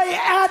the way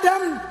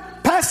Adam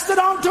passed it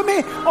on to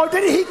me? Or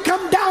did He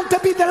come down to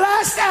be the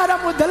last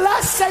Adam with the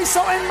last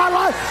say-so in my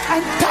life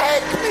and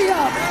take me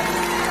up?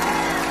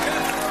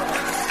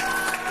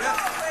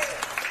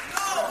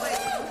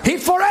 He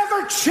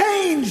forever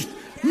changed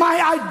my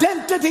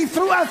identity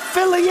through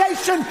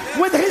affiliation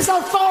with His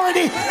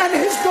authority and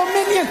His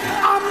dominion.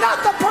 I'm not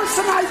the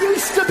person I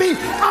used to be.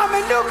 I'm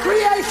a new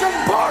creation,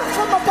 born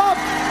from above,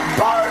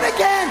 born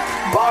again,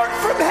 born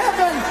from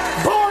heaven,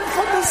 born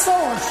from the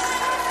source.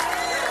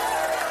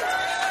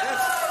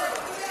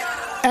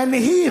 And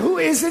he who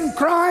is in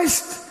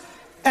Christ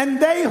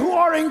and they who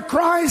are in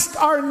Christ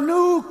are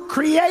new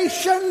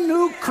creation,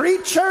 new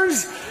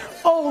creatures.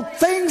 Old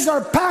things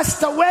are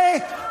passed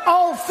away,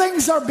 all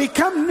things are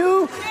become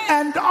new,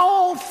 and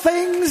all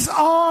things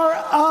are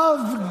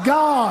of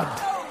God.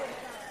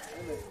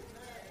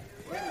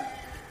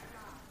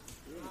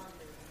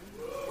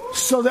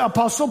 So the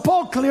Apostle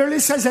Paul clearly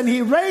says, and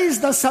He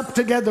raised us up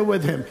together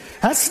with Him.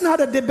 That's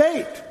not a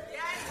debate.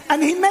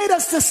 And He made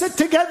us to sit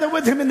together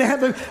with Him in the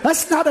heaven.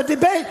 That's not a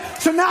debate.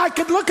 So now I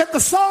can look at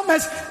the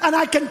psalmist and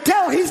I can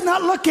tell he's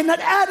not looking at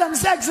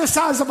Adam's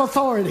exercise of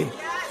authority.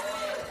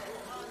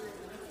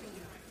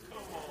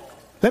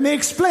 Let me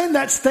explain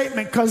that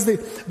statement, because the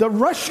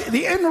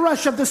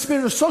inrush of the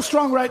Spirit is so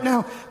strong right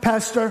now,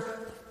 Pastor,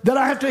 that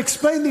I have to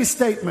explain these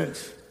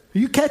statements. Are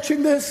you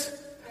catching this?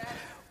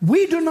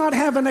 We do not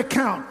have an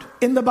account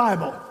in the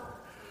Bible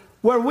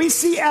where we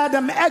see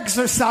Adam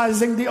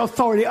exercising the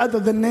authority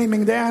other than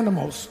naming the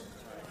animals.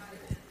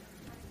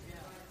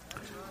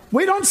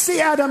 We don't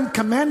see Adam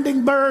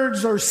commanding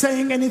birds or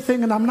saying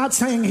anything, and I'm not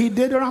saying he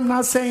did or I'm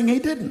not saying he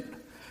didn't.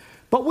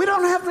 But we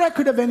don't have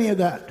record of any of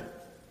that.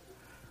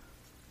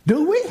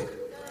 Do we?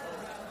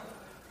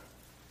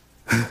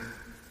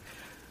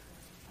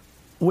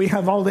 We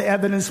have all the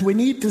evidence we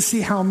need to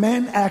see how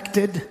men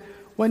acted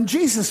when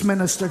Jesus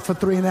ministered for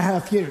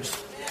 3.5 years.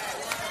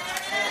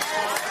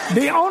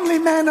 The only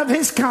man of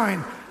His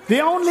kind,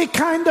 the only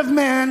kind of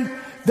man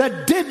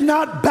that did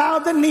not bow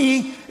the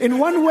knee in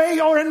one way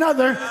or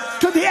another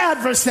to the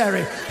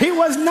adversary. He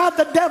was not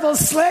the devil's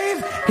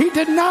slave. He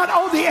did not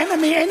owe the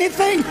enemy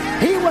anything.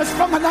 He was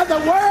from another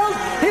world.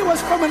 He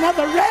was from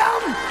another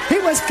realm. He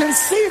was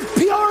conceived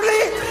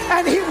purely,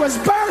 and He was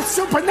birthed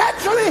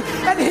supernaturally,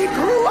 and He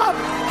grew up,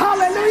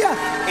 hallelujah,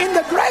 in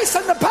the grace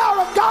and the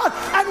power of God.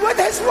 And with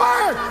His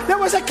word, there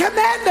was a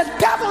command that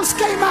devils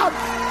came out,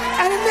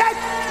 and in that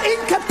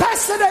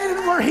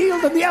incapacitated were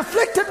healed, and the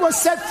afflicted was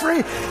set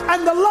free,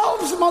 and the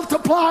loaves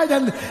multiplied,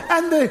 and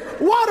the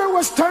water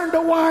was turned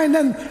to wine,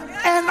 and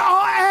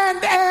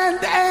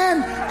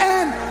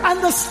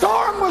the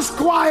storm was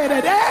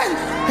quieted, and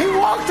He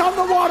walked on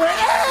the water,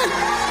 and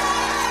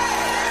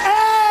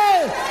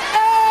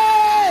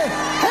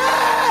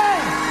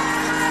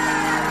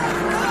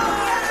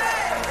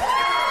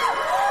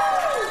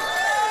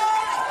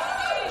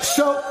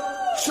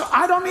So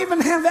I don't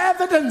even have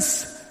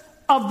evidence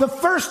of the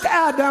first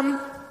Adam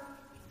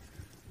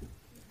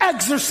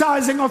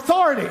exercising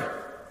authority.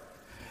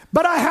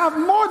 But I have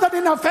more than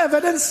enough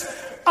evidence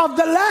of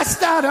the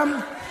last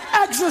Adam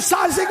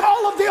exercising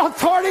all of the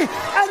authority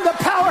and the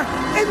power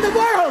in the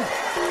world.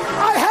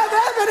 I have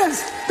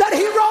evidence that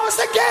he rose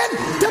again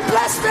to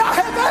bless me. I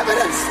have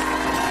evidence.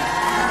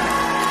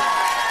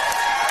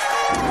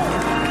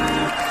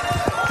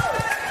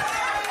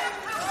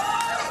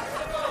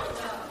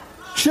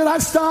 Should I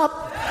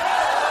stop?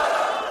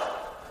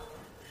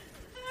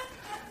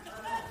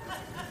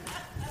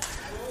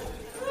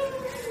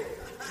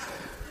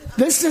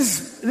 This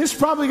is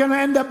probably going to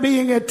end up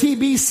being a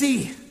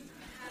TBC.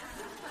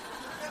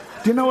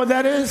 Do you know what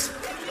that is?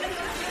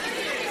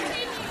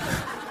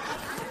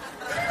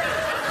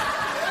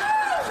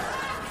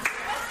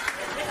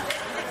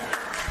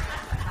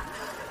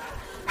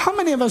 How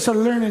many of us are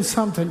learning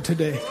something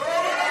today?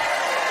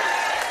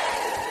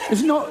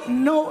 There's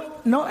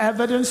no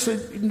evidence.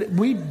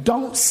 We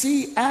don't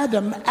see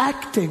Adam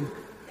acting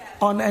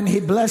on, and he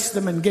blessed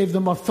them and gave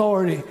them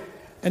authority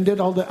and did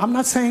all that. I'm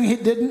not saying he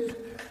didn't,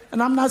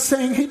 and I'm not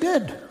saying he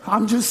did.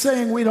 I'm just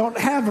saying we don't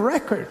have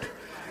record.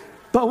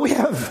 But we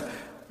have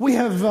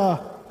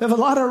a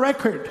lot of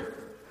record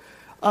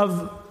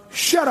of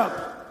shut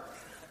up,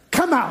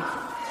 come out,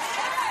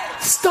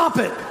 stop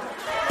it,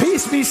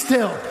 peace be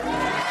still.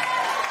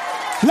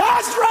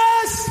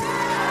 Lazarus!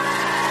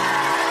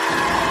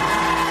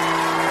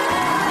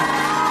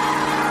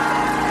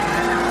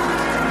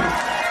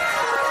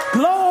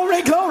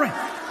 Glory, glory.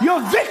 Your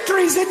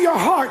victory's in your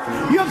heart.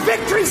 Your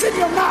victory's in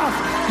your mouth.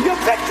 Your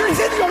victory's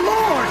in your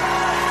Lord.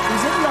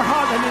 It's in your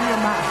heart and in your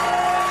mouth.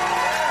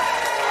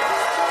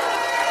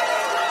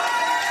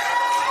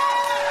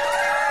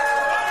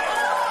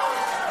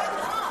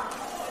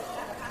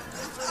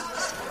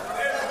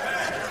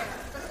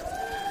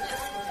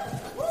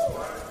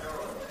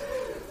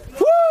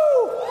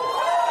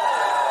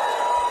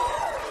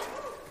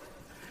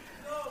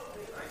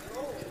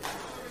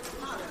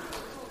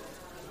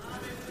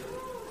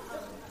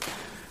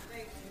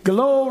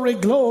 Glory,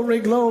 glory,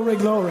 glory,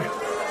 glory.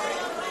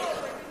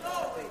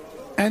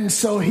 And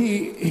so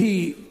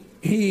he,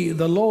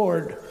 the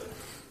Lord,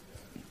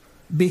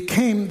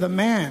 became the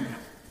man.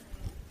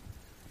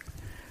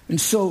 And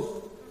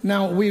so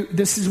now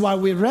this is why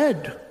we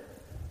read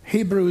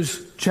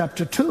Hebrews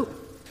chapter 2.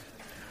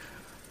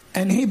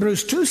 And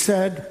Hebrews 2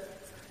 said,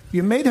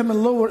 you made him a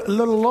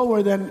little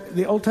lower than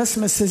the Old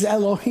Testament says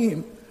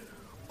Elohim,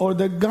 or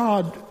the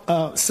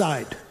God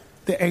side,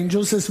 the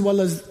angels as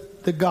well as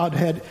the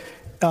Godhead,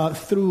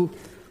 through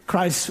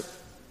Christ's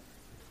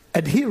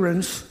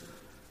adherence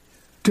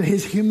to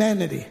his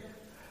humanity.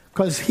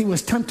 Because he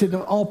was tempted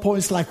at all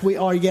points like we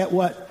are, yet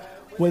what?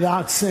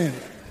 Without sin.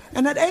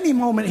 And at any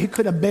moment he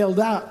could have bailed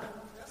out.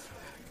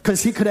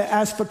 Because he could have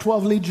asked for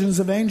 12 legions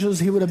of angels.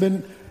 He would have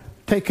been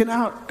taken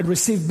out and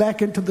received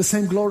back into the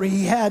same glory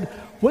he had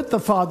with the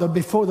Father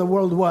before the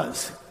world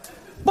was.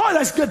 Boy,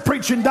 that's good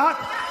preaching, Doc.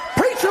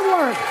 Preach a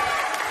word.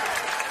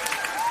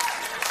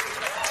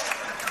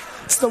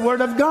 It's the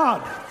word of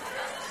God.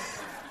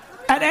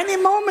 At any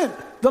moment,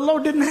 the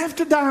Lord didn't have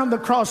to die on the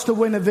cross to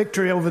win a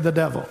victory over the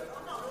devil.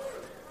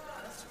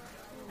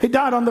 He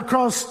died on the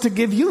cross to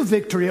give you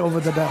victory over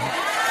the devil.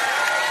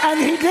 And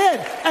he did.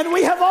 And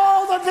we have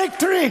all the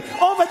victory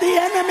over the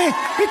enemy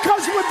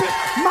because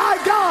my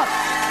God.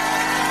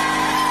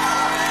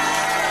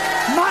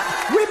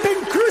 We've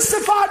been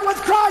crucified with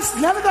Christ.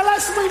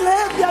 Nevertheless we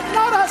live, yet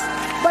not us,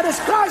 but it's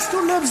Christ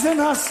who lives in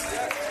us.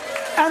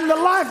 And the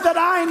life that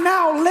I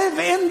now live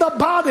in the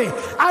body,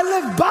 I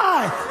live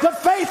by the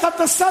faith of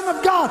the Son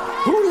of God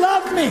who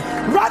loved me.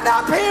 Run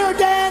up here,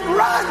 Dan.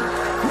 Run.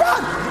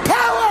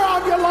 Power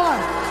on your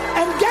life.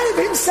 And gave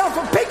himself,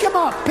 pick him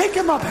up,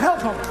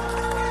 help him.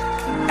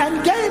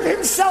 And gave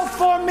himself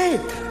for me.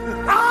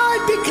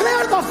 I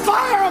declare the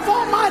fire of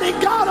Almighty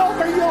God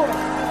over your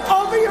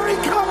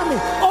economy,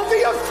 over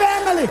your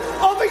family,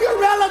 over your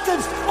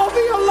relatives,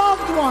 over your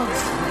loved ones.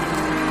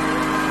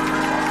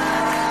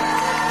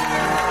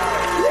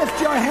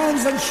 Lift your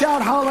hands and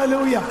shout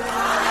hallelujah.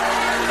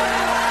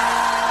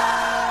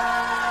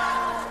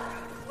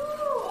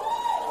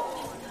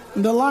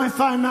 The life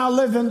I now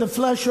live in the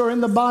flesh or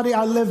in the body,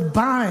 I live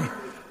by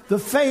the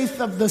faith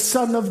of the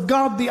Son of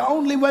God. The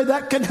only way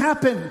that can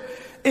happen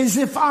is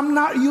if I'm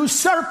not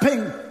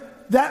usurping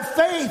that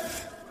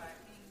faith.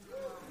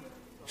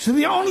 So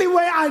the only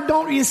way I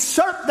don't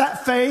usurp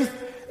that faith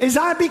is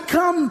I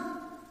become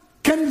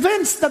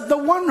convinced that the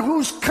one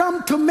who's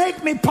come to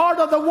make me part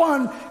of the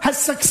one has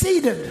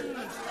succeeded.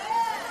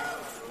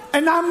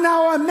 And I'm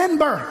now a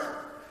member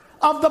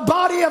of the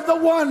body of the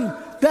one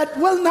that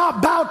will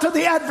not bow to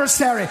the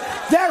adversary.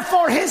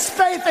 Therefore, his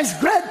faith is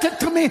granted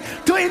to me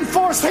to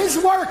enforce his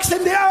works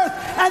in the earth.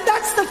 And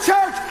that's the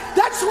church.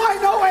 That's why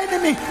no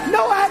enemy,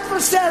 no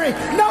adversary,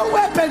 no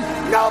weapon,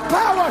 no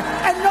power,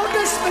 and no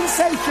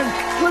dispensation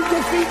will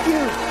defeat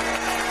you.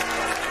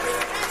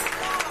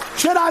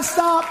 Should I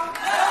stop?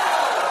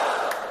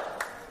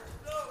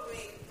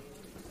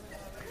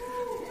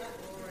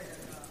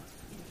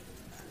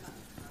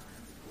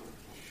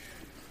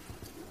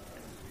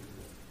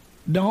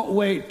 Don't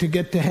wait to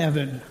get to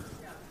heaven.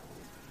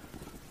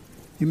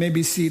 You may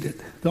be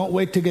seated. Don't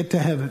wait to get to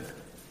heaven.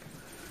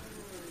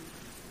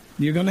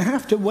 You're going to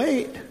have to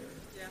wait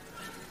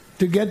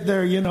to get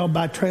there,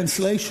 by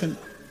translation.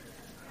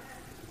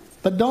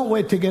 But don't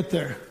wait to get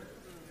there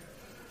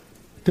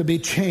to be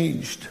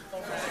changed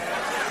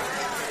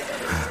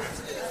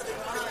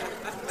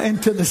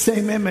into the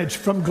same image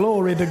from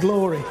glory to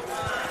glory,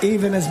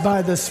 even as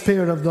by the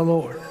Spirit of the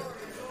Lord.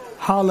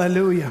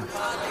 Hallelujah.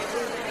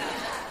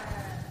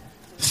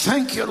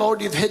 Thank you,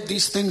 Lord, you've hid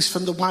these things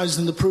from the wise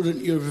and the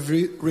prudent. You've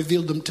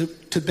revealed them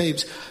to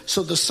babes.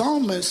 So the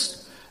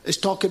psalmist is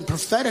talking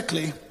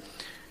prophetically,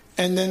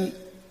 and then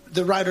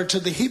the writer to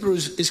the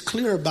Hebrews is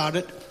clear about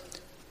it.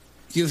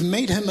 You've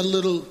made him a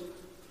little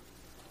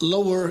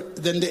lower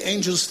than the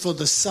angels for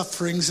the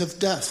sufferings of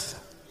death.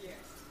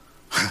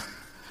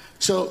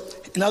 So,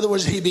 in other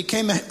words, he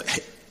became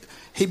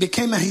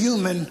a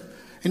human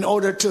in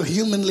order to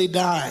humanly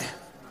die.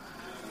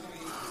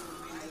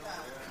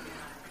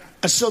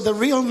 And so the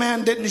real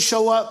man didn't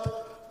show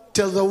up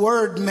till the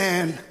word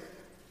man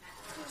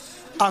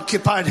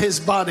occupied his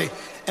body.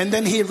 And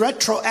then he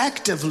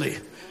retroactively,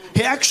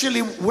 he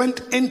actually went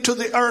into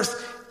the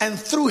earth and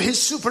threw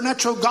his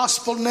supernatural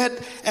gospel net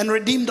and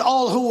redeemed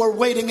all who were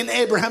waiting in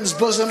Abraham's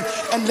bosom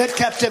and led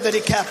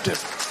captivity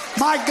captive.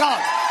 My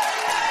God.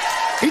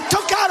 He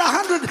took out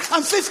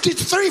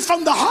 153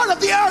 from the heart of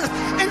the earth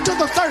into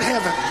the third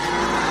heaven.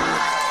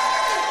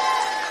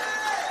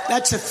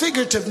 That's a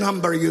figurative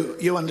number,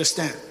 you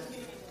understand.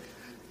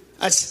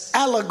 That's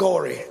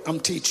allegory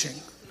I'm teaching.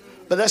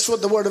 But that's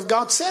what the Word of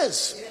God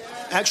says.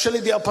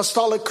 Actually, the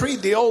Apostolic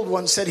Creed, the old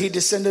one, said he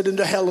descended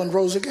into hell and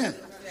rose again.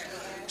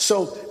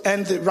 So,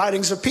 and the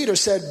writings of Peter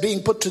said,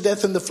 being put to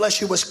death in the flesh,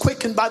 he was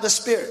quickened by the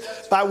Spirit,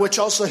 by which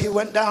also he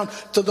went down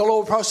to the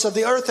lower parts of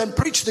the earth and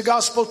preached the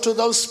gospel to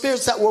those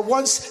spirits that were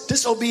once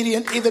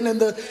disobedient, even in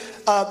the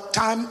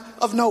time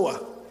of Noah.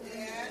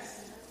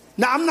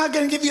 Now, I'm not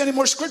going to give you any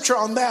more scripture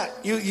on that.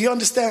 You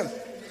understand?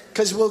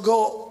 Because we'll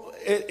go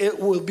it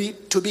will be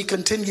to be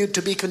continued,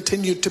 to be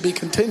continued, to be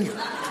continued.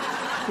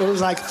 It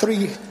was like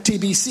 3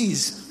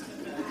 TBCs.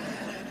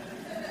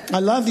 I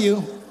love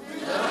you.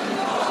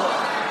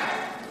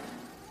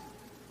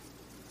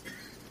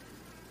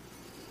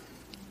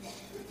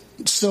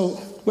 So,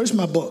 where's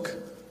my book?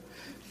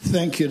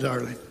 Thank you,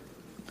 darling.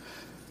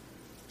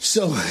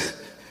 So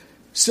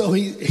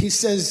he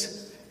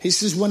says,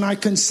 when I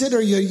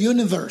consider your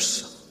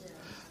universe,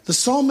 the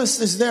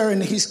psalmist is there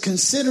and he's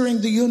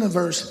considering the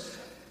universe,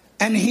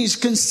 and he's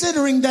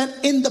considering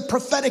that in the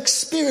prophetic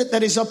spirit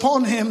that is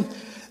upon him,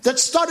 that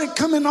started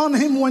coming on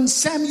him when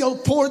Samuel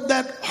poured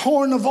that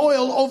horn of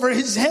oil over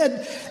his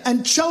head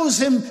and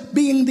chose him,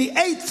 being the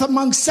 8th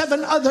among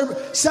seven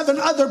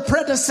other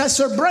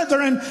predecessor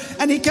brethren.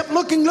 And he kept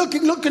looking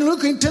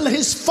till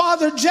his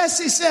father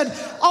Jesse said,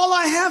 all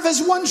I have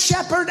is one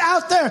shepherd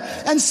out there.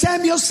 And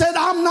Samuel said,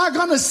 I'm not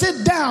going to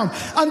sit down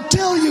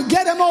until you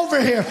get him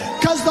over here,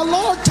 because the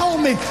Lord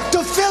told me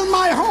to fill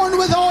my horn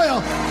with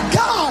oil.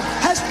 God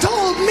has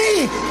told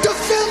me to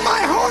fill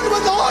my horn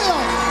with oil,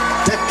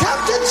 to come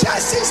to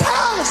Jesse's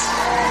house.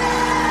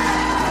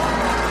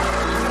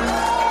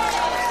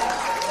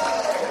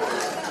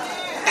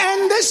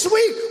 And this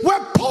week we're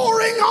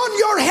pouring on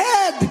your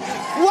head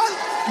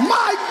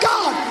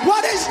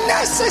what is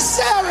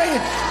necessary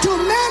to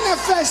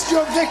manifest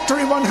your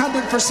victory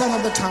 100%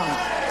 of the time.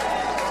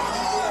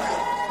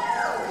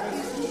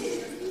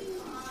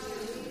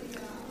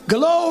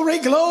 Glory,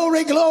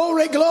 glory,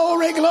 glory,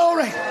 glory,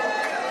 glory.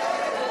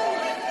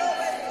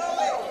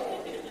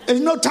 There's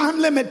no time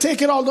limit.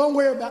 Take it all. Don't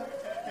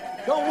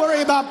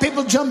worry about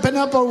people jumping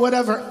up or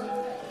whatever.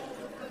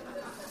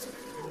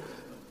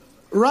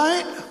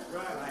 Right?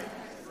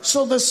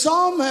 So the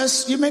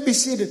psalmist, you may be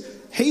seated,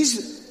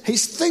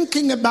 he's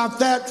thinking about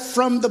that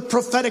from the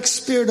prophetic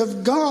spirit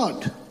of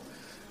God.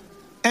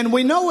 And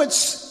we know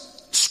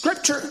it's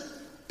scripture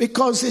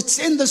because it's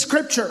in the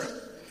scripture.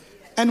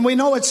 And we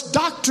know it's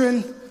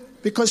doctrine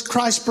because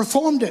Christ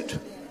performed it.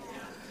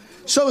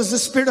 So is the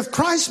spirit of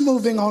Christ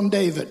moving on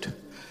David.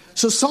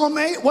 So Psalm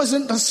 8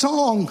 wasn't a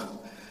song.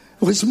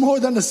 It was more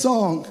than a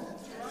song.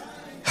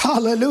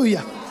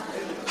 Hallelujah.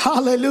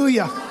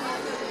 Hallelujah.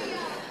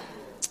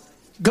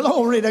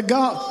 Glory to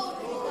God.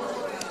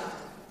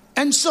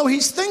 And so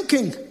he's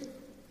thinking.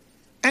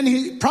 And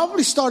he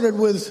probably started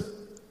with,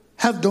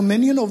 have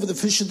dominion over the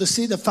fish of the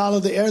sea, the fowl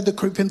of the air, the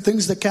creeping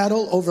things, the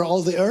cattle, over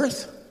all the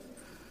earth.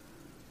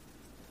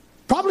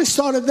 Probably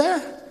started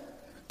there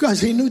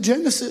because he knew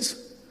Genesis.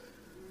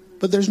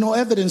 But there's no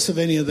evidence of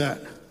any of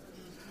that.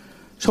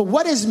 So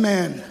what is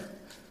man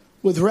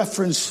with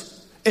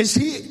reference? Is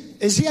he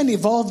an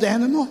evolved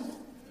animal?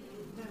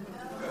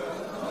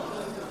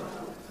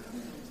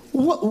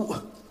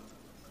 What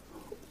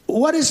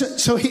is it?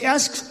 So he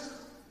asks,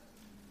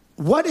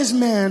 what is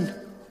man?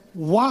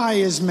 Why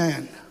is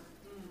man?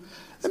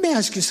 Let me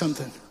ask you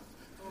something.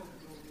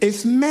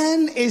 If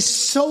man is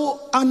so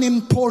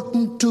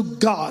unimportant to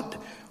God,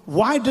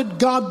 why did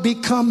God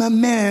become a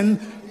man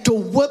to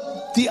whip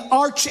the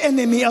arch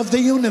enemy of the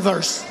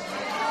universe?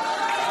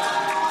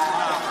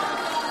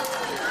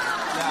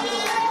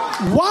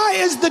 Why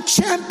is the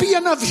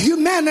champion of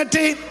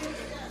humanity,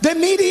 the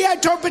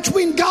mediator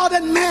between God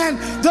and man,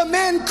 the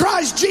man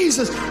Christ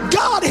Jesus?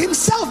 God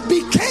himself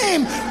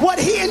became what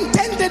he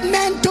intended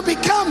man to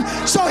become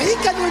so he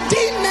can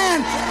redeem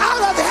man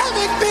out of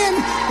having been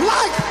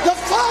like the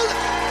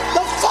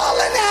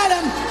fallen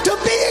Adam to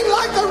being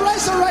like the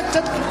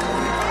resurrected.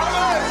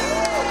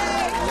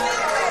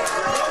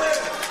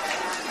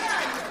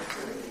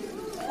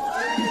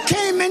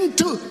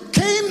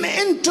 Came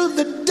into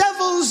the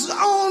devil's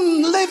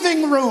own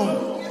living room.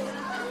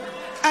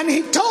 And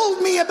he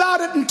told me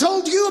about it and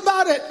told you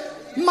about it.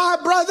 My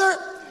brother,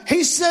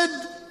 he said,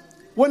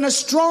 when a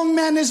strong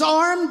man is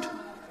armed,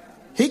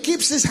 he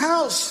keeps his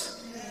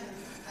house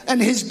and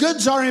his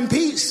goods are in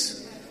peace.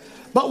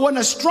 But when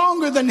a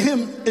stronger than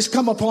him is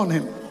come upon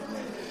him,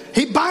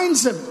 he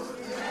binds him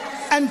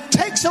and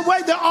takes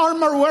away the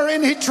armor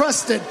wherein he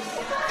trusted,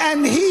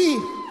 and he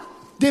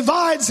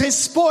divides his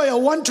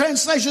spoil. One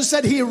translation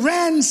said he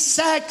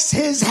ransacks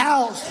his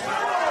house.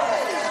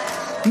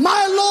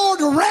 My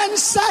Lord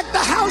ransacked the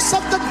house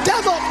of the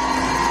devil,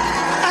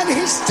 and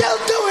he's still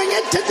doing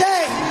it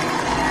today.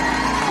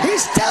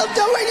 He's still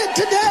doing it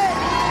today.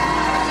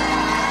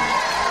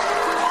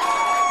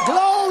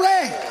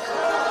 Glory.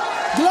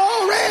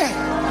 Glory.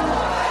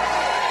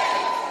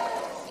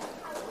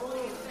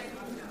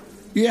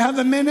 You have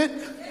a minute?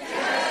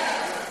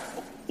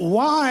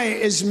 Why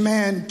is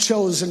man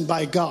chosen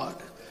by God?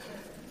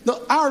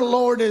 Our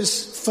Lord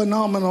is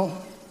phenomenal.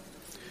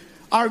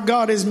 Our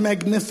God is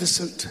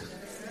magnificent.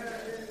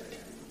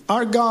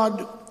 Our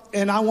God,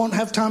 and I won't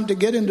have time to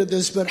get into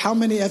this, but how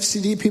many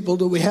FCD people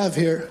do we have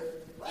here?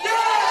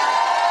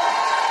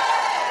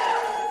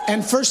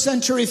 And first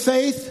century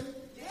faith?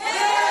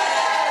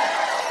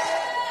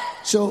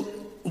 So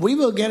we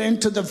will get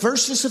into the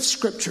verses of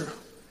Scripture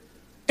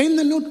in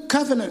the New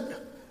Covenant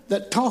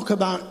that talk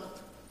about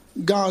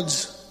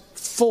God's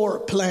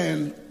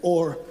foreplan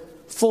or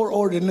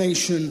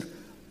foreordination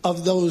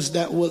of those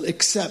that will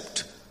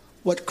accept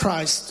what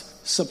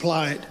Christ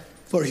supplied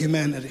for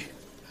humanity.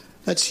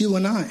 That's you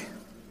and I.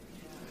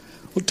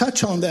 We'll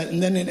touch on that,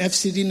 and then in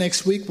FCD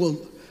next week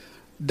we'll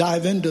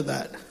dive into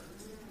that.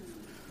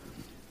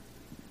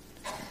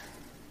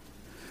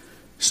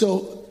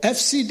 So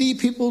FCD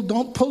people,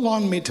 don't pull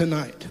on me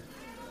tonight.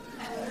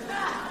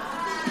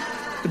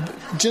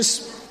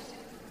 Just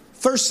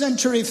first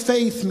century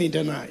faith me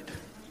tonight.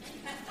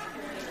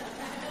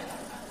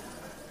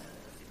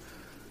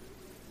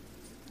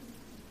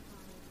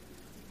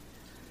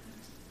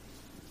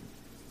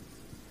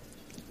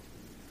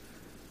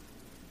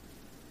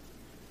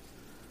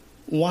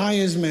 Why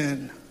is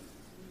man?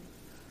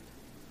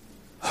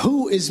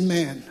 Who is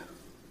man?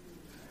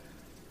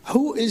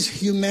 Who is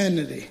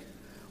humanity?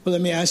 Well,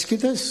 let me ask you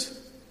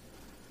this.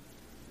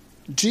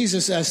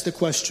 Jesus asked the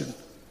question,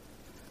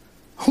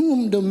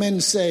 whom do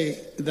men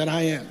say that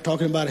I am?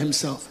 Talking about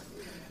himself.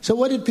 So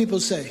what did people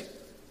say?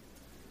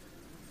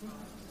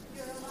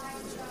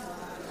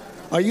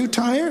 Are you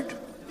tired?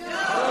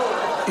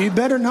 No. You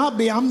better not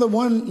be. I'm the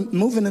one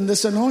moving in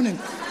this anointing.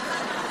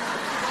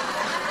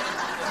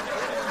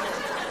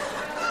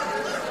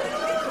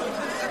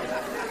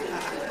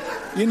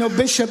 You know,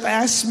 Bishop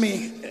asked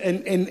me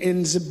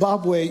in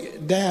Zimbabwe,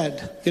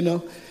 Dad, you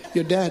know,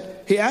 your dad,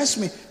 he asked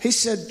me, he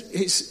said,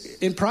 he's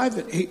in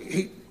private,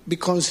 he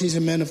because he's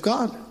a man of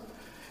God.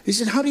 He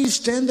said, how do you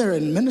stand there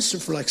and minister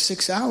for like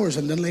 6 hours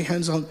and then lay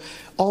hands on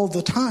all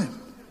the time?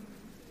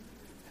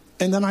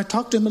 And then I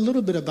talked to him a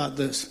little bit about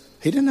this.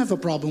 He didn't have a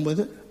problem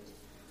with it.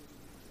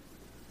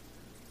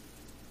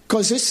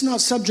 Because it's not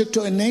subject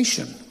to a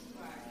nation.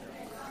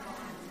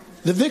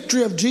 The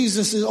victory of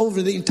Jesus is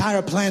over the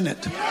entire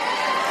planet.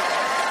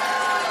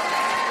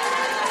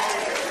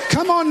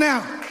 Come on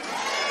now.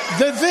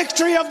 The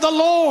victory of the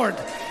Lord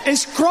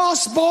is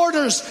cross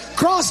borders,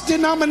 cross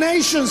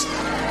denominations,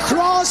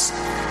 cross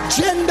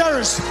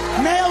genders,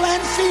 male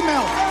and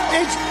female.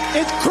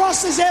 It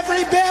crosses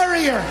every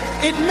barrier.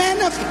 It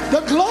manifests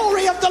the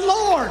glory of the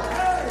Lord.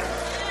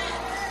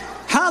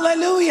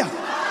 Hallelujah.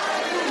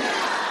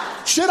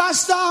 Should I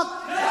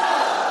stop?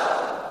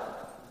 No.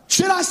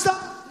 Should I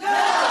stop?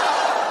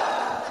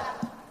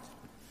 No.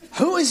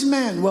 Who is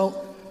man?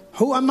 Well,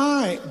 who am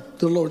I?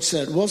 The Lord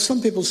said. Well,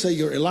 some people say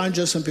you're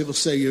Elijah. Some people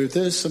say you're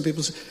this. Some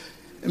people say,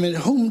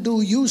 whom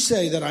do you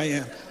say that I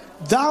am?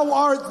 Thou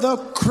art the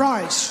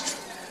Christ.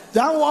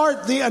 Thou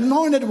art the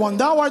anointed one.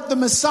 Thou art the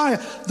Messiah,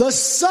 the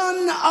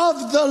Son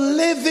of the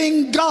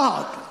living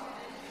God.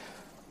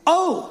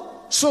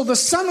 Oh, so the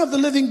Son of the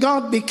living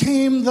God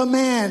became the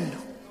man.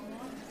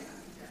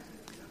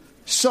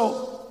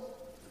 So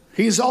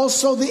he's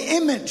also the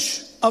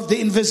image of the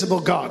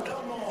invisible God.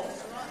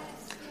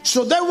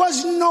 So there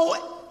was no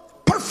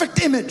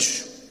perfect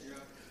image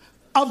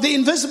of the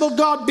invisible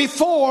God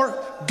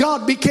before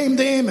God became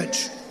the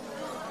image.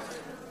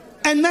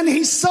 And then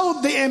he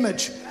sowed the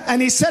image.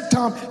 And he said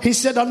to him, he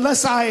said,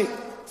 unless I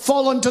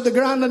fall into the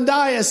ground and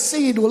die, a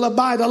seed will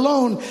abide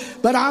alone.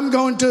 But I'm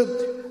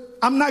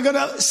not going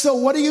to sow.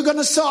 What are you going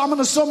to sow? I'm going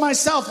to sow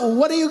myself. Well,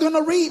 what are you going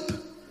to reap?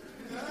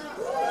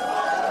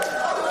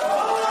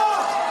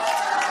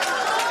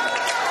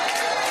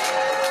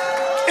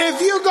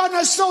 If you're going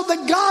to sow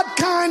the God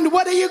kind,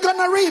 what are you going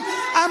to reap?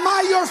 Am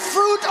I your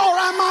fruit or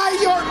am I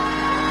your...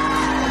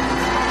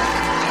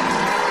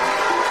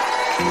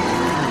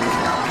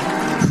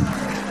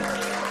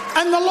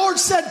 And the Lord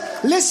said,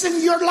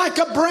 listen, you're like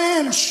a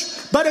branch.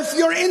 But if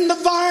you're in the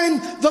vine,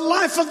 the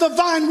life of the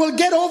vine will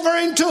get over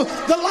into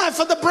the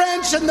life of the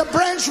branch, and the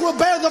branch will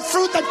bear the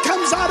fruit that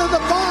comes out of the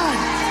vine.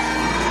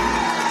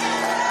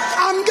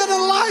 I'm going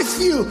to life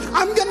you.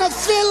 I'm going to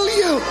fill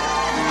you.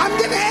 I'm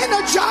going to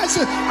energize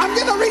you. I'm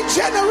going to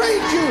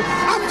regenerate you.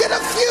 I'm going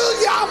to fuel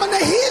you. I'm going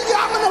to heal you.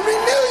 I'm going to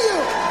renew you.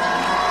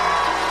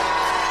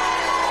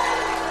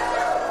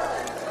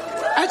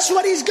 That's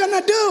what he's going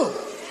to do.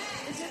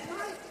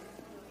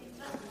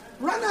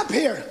 Run up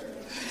here.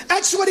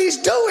 That's what he's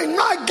doing.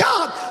 My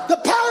God, the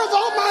power of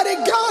Almighty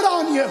God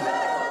on you.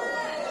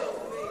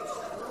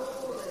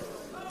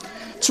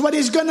 That's what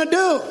he's going to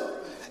do.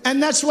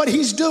 And that's what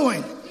he's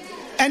doing.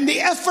 And the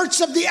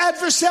efforts of the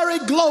adversary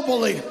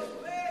globally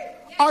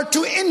are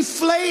to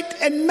inflate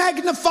and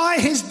magnify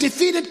his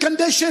defeated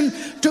condition,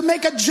 to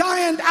make a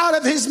giant out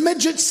of his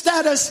midget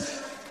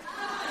status.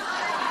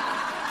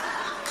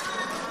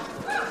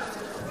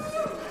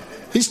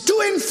 He's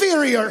too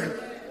inferior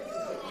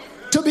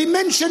to be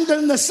mentioned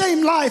in the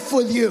same life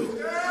with you.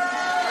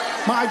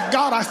 My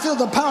God, I feel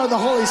the power of the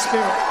Holy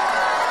Spirit.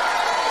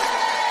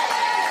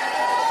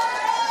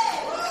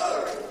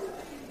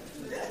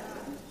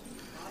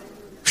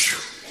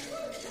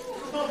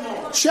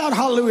 Whew. Shout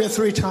hallelujah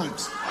 3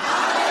 times.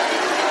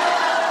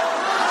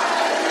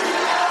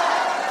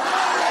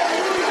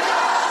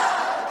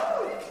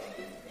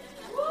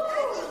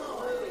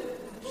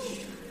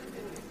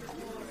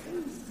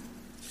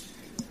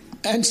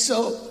 And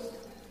so,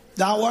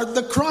 thou art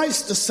the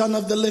Christ, the Son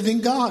of the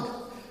living God.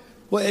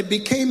 Well, it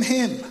became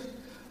him.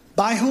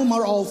 By whom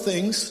are all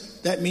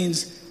things? That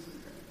means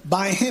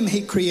by him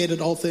he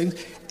created all things.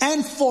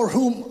 And for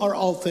whom are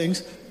all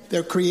things?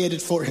 They're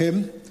created for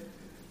him.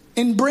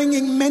 in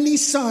bringing many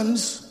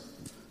sons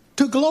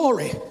to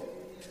glory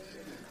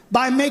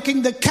by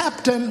making the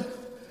captain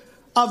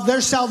of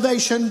their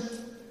salvation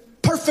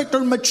perfect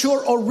or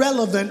mature or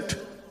relevant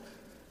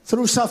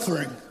through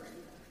suffering.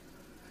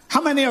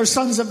 How many are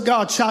sons of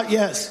God? Shout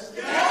yes.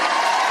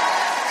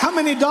 How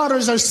many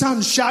daughters are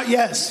sons? Shout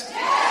yes.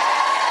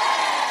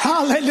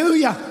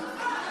 Hallelujah.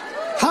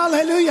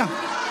 Hallelujah.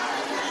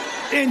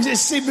 And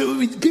just see,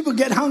 people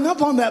get hung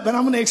up on that, but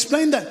I'm going to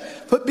explain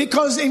that. But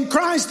because in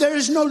Christ there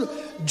is no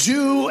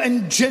Jew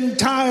and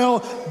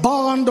Gentile,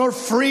 bond or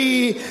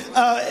free,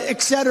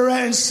 etc.,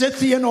 and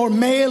Scythian or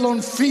male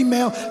or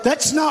female.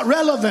 That's not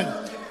relevant.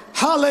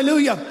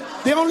 Hallelujah.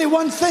 The only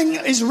one thing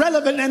is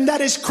relevant, and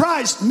that is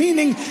Christ,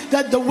 meaning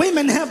that the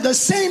women have the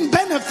same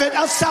benefit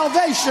of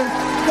salvation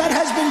that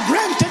has been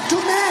granted to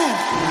man.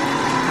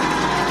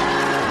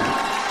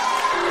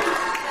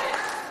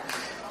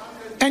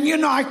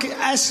 And I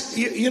ask,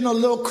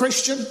 little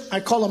Christian, I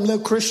call him little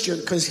Christian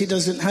because he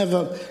doesn't have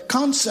a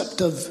concept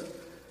of,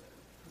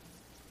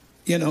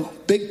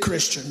 big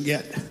Christian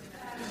yet.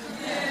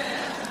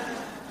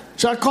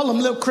 So I call him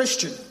little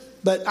Christian,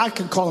 but I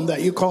can call him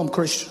that. You call him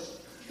Christian.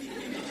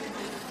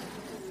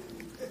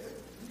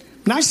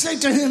 And I say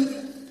to him,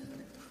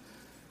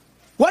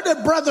 what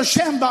did Brother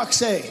Shambach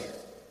say?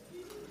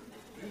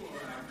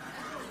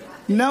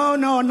 No,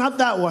 not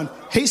that one.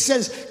 He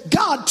says,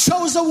 God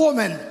chose a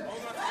woman.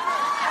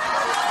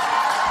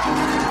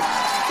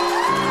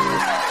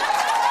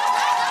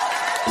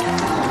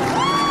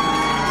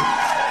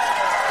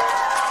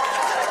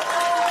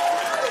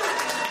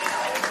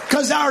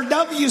 Because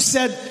R.W.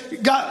 said,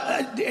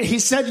 he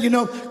said,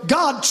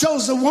 God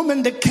chose a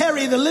woman to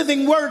carry the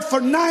living word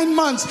for 9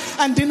 months,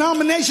 and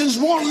denominations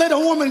won't let a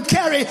woman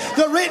carry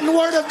the written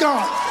word of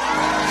God.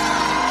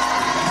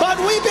 But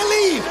we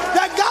believe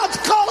that God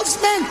calls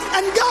men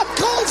and God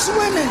calls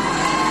women.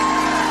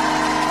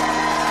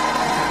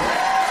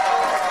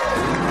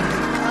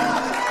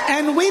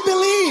 And we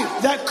believe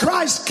that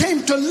Christ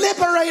came to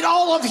liberate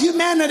all of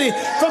humanity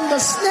from the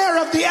snare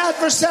of the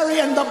adversary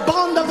and the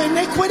bond of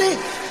iniquity.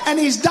 And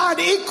he's died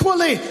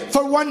equally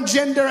for one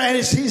gender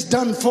as he's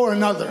done for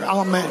another.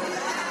 Amen.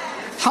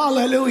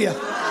 Hallelujah.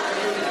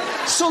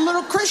 So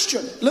little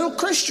Christian,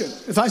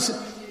 if I say,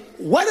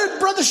 what did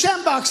Brother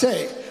Shambach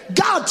say?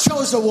 God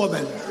chose a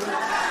woman.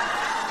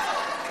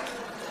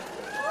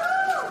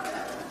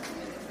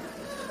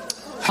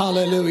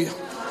 Hallelujah.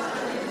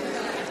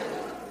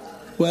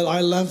 Well,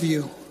 I love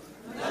you.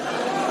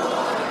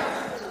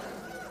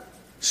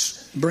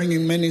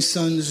 Bringing many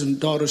sons and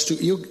daughters to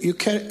you. You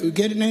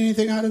getting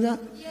anything out of that?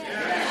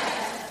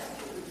 Yes.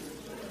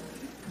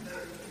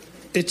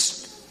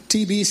 It's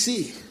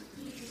TBC.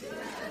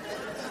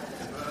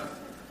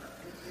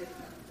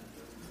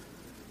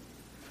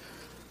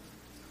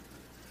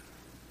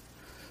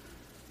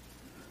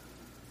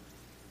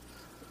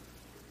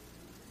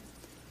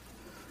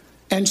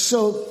 And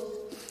so,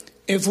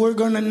 if we're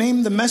going to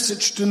name the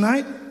message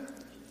tonight,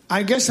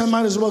 I guess I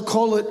might as well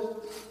call it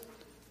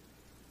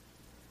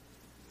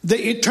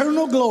the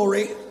eternal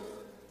glory,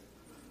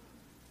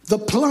 the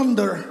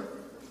plunder,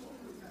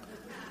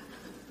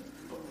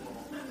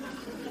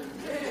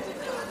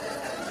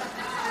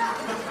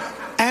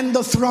 and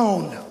the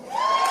throne.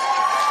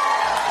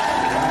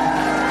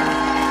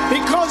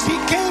 Because he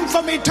came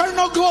from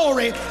eternal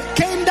glory,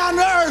 came down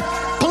to earth,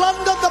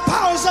 plundered the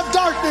powers of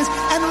darkness,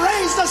 and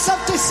raised us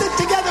up to sit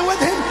together with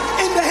him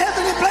in the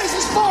heavenly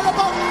places far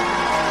above.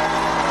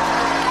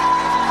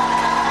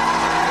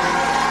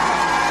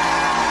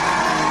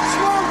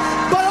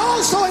 But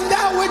also in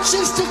that which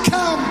is to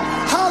come.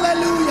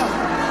 Hallelujah.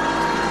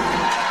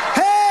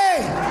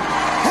 Hey,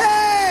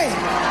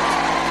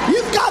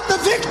 you've got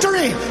the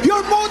victory.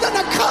 You're more than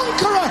a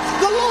conqueror.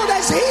 The Lord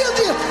has healed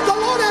you. The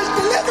Lord has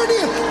delivered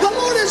you. The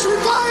Lord has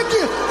revived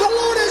you. The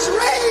Lord has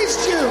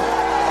raised you.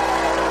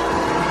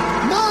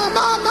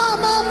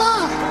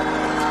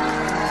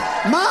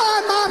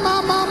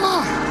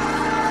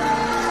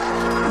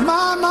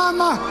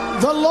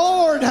 The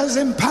Lord has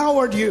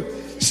empowered you.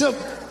 So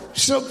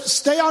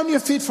stay on your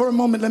feet for a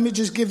moment. Let me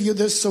just give you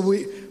this so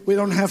we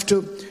don't have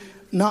to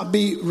not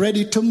be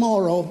ready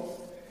tomorrow.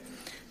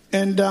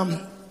 And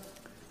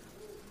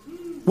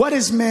what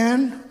is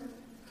man?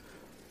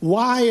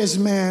 Why is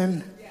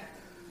man?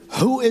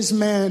 Who is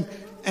man?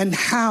 And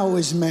how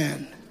is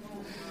man?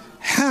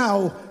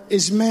 How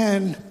is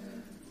man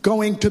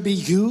going to be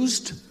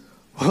used?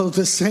 Well,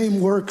 the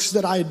same works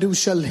that I do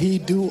shall he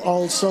do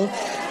also.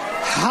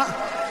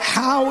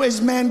 How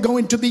is man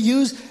going to be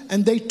used?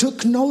 And they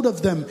took note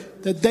of them,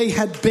 that they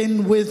had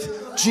been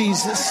with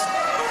Jesus.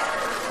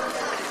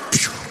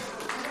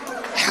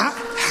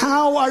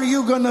 How are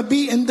you going to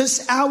be in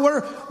this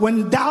hour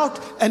when doubt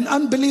and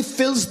unbelief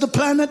fills the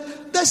planet?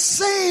 The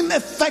same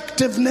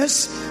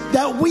effectiveness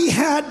that we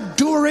had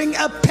during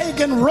a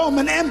pagan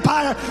Roman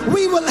Empire,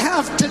 we will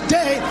have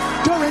today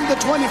during the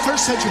 21st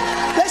century.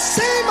 The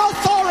same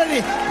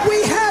authority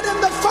we had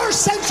in the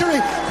first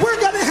century, we're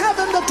going to have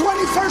in the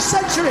 21st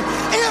century.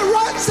 It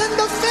runs in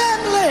the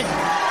family.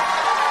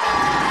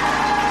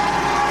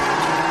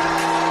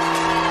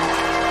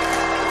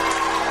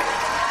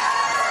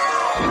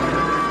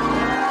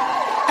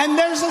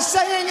 There's a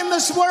saying in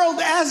this world,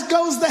 as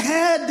goes the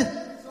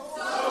head,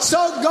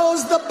 so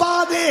goes the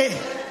body.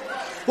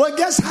 Well,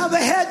 guess how the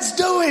head's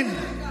doing?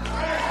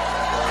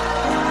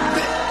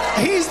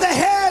 He's the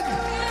head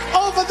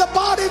over the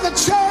body, the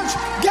church.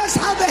 Guess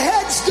how the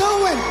head's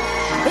doing?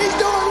 He's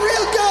doing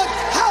real good.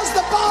 How's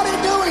the body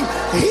doing?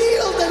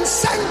 Healed and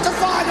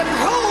sanctified and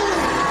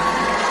holy.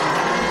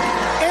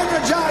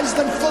 Energized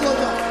and full of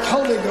the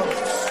Holy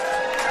Ghost.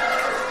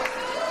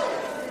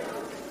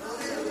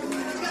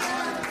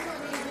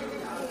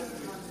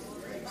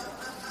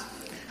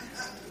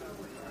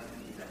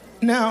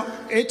 Now,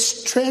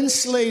 it's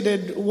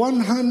translated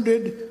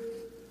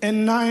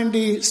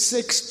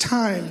 196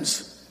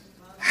 times,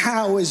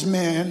 how is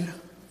man?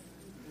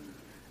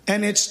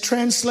 And it's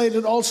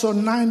translated also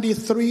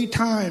 93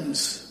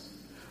 times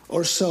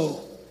or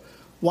so,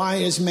 why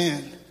is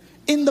man?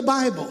 In the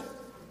Bible.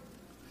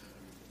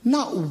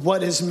 Not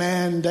what is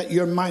man, that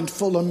you're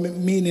mindful of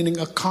meaning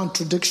a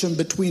contradiction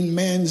between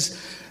man's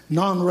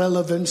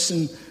non-relevance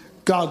and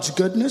God's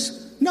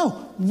goodness. No,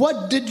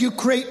 what did you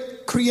create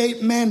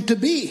man to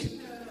be?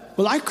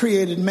 Well, I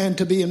created man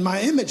to be in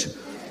my image.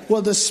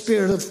 Well, the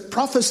spirit of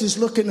prophecy is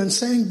looking and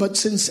saying, but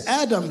since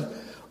Adam,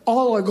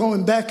 all are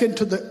going back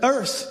into the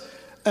earth,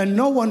 and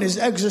no one is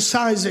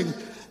exercising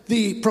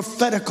the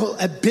prophetical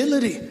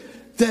ability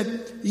that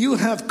you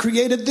have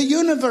created the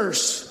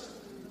universe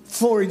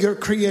for your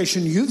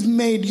creation. You've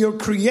made your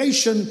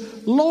creation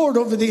Lord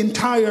over the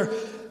entire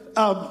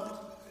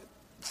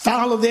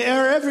fowl of the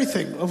air,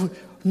 everything.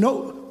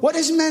 No, what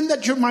is man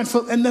that you're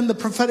mindful? And then the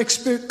prophetic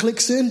spirit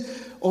clicks in,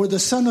 or the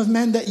Son of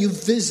Man that you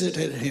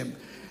visited him.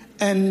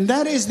 And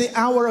that is the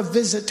hour of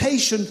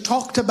visitation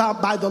talked about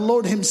by the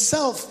Lord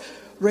himself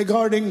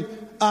regarding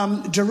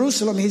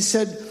Jerusalem. He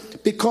said,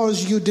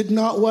 because you did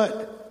not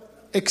what?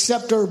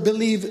 Accept or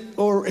believe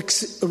or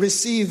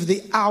receive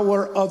the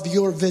hour of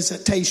your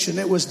visitation.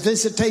 It was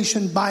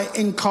visitation by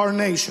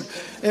incarnation.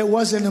 It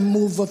wasn't a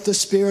move of the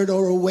Spirit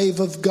or a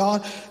wave of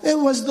God. It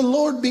was the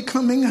Lord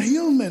becoming a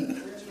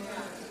human,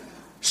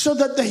 so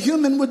that the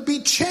human would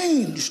be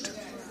changed.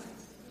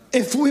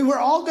 If we were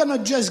all going to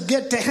just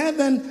get to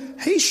heaven,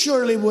 he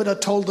surely would have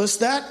told us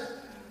that.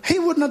 He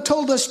wouldn't have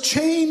told us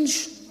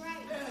change.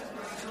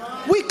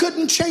 We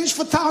couldn't change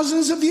for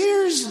thousands of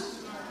years.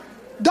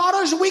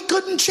 Daughters, we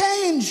couldn't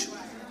change.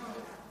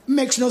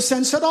 Makes no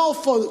sense at all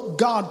for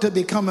God to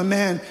become a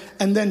man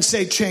and then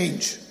say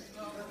change.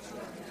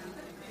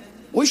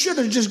 We should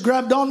have just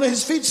grabbed onto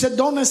his feet and said,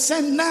 don't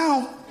ascend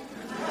now.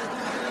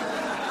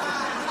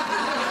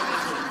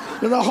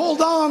 But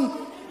hold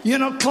on.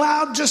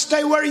 Cloud, just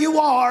stay where you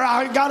are.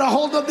 I got a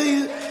hold of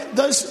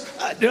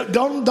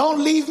don't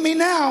leave me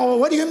now.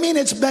 What do you mean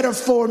it's better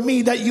for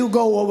me that you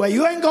go away?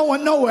 You ain't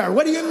going nowhere.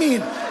 What do you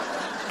mean?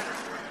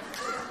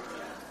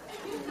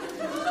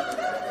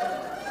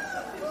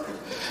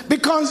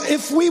 Because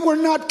if we were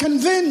not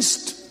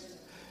convinced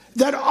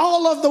that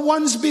all of the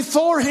ones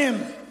before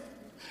him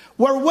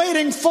were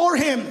waiting for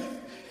him,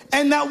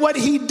 and that what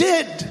he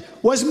did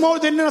was more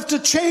than enough to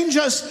change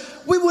us,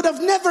 we would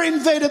have never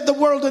invaded the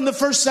world in the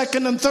 1st,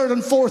 2nd, and 3rd,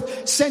 and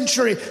 4th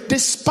century,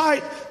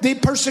 despite the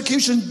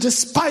persecution,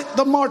 despite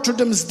the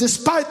martyrdoms,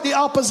 despite the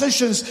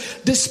oppositions,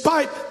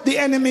 despite the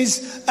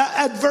enemy's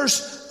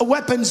adverse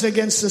weapons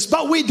against us.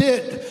 But we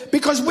did,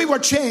 because we were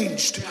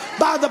changed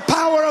by the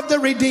power of the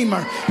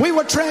Redeemer. We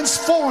were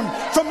transformed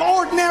from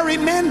ordinary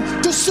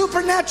men to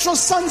supernatural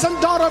sons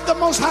and daughters of the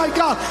Most High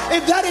God.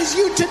 If that is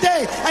you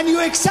today, and you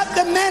accept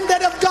the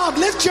mandate of God,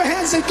 lift your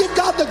hands and give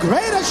God the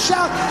greatest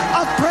shout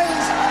of praise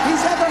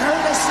he's ever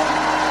heard us sing.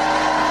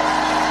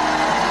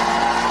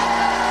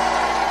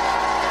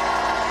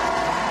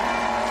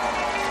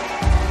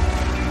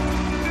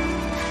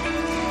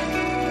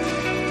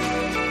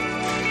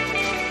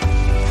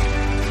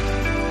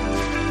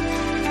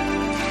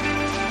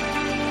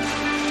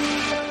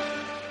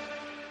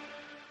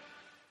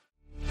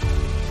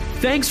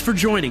 Thanks for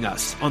joining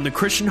us on the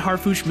Christian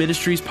Harfouche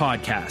Ministries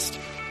podcast.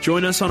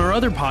 Join us on our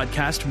other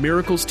podcast,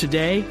 Miracles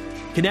Today.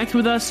 Connect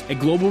with us at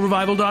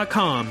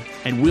globalrevival.com,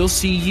 and we'll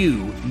see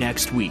you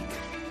next week.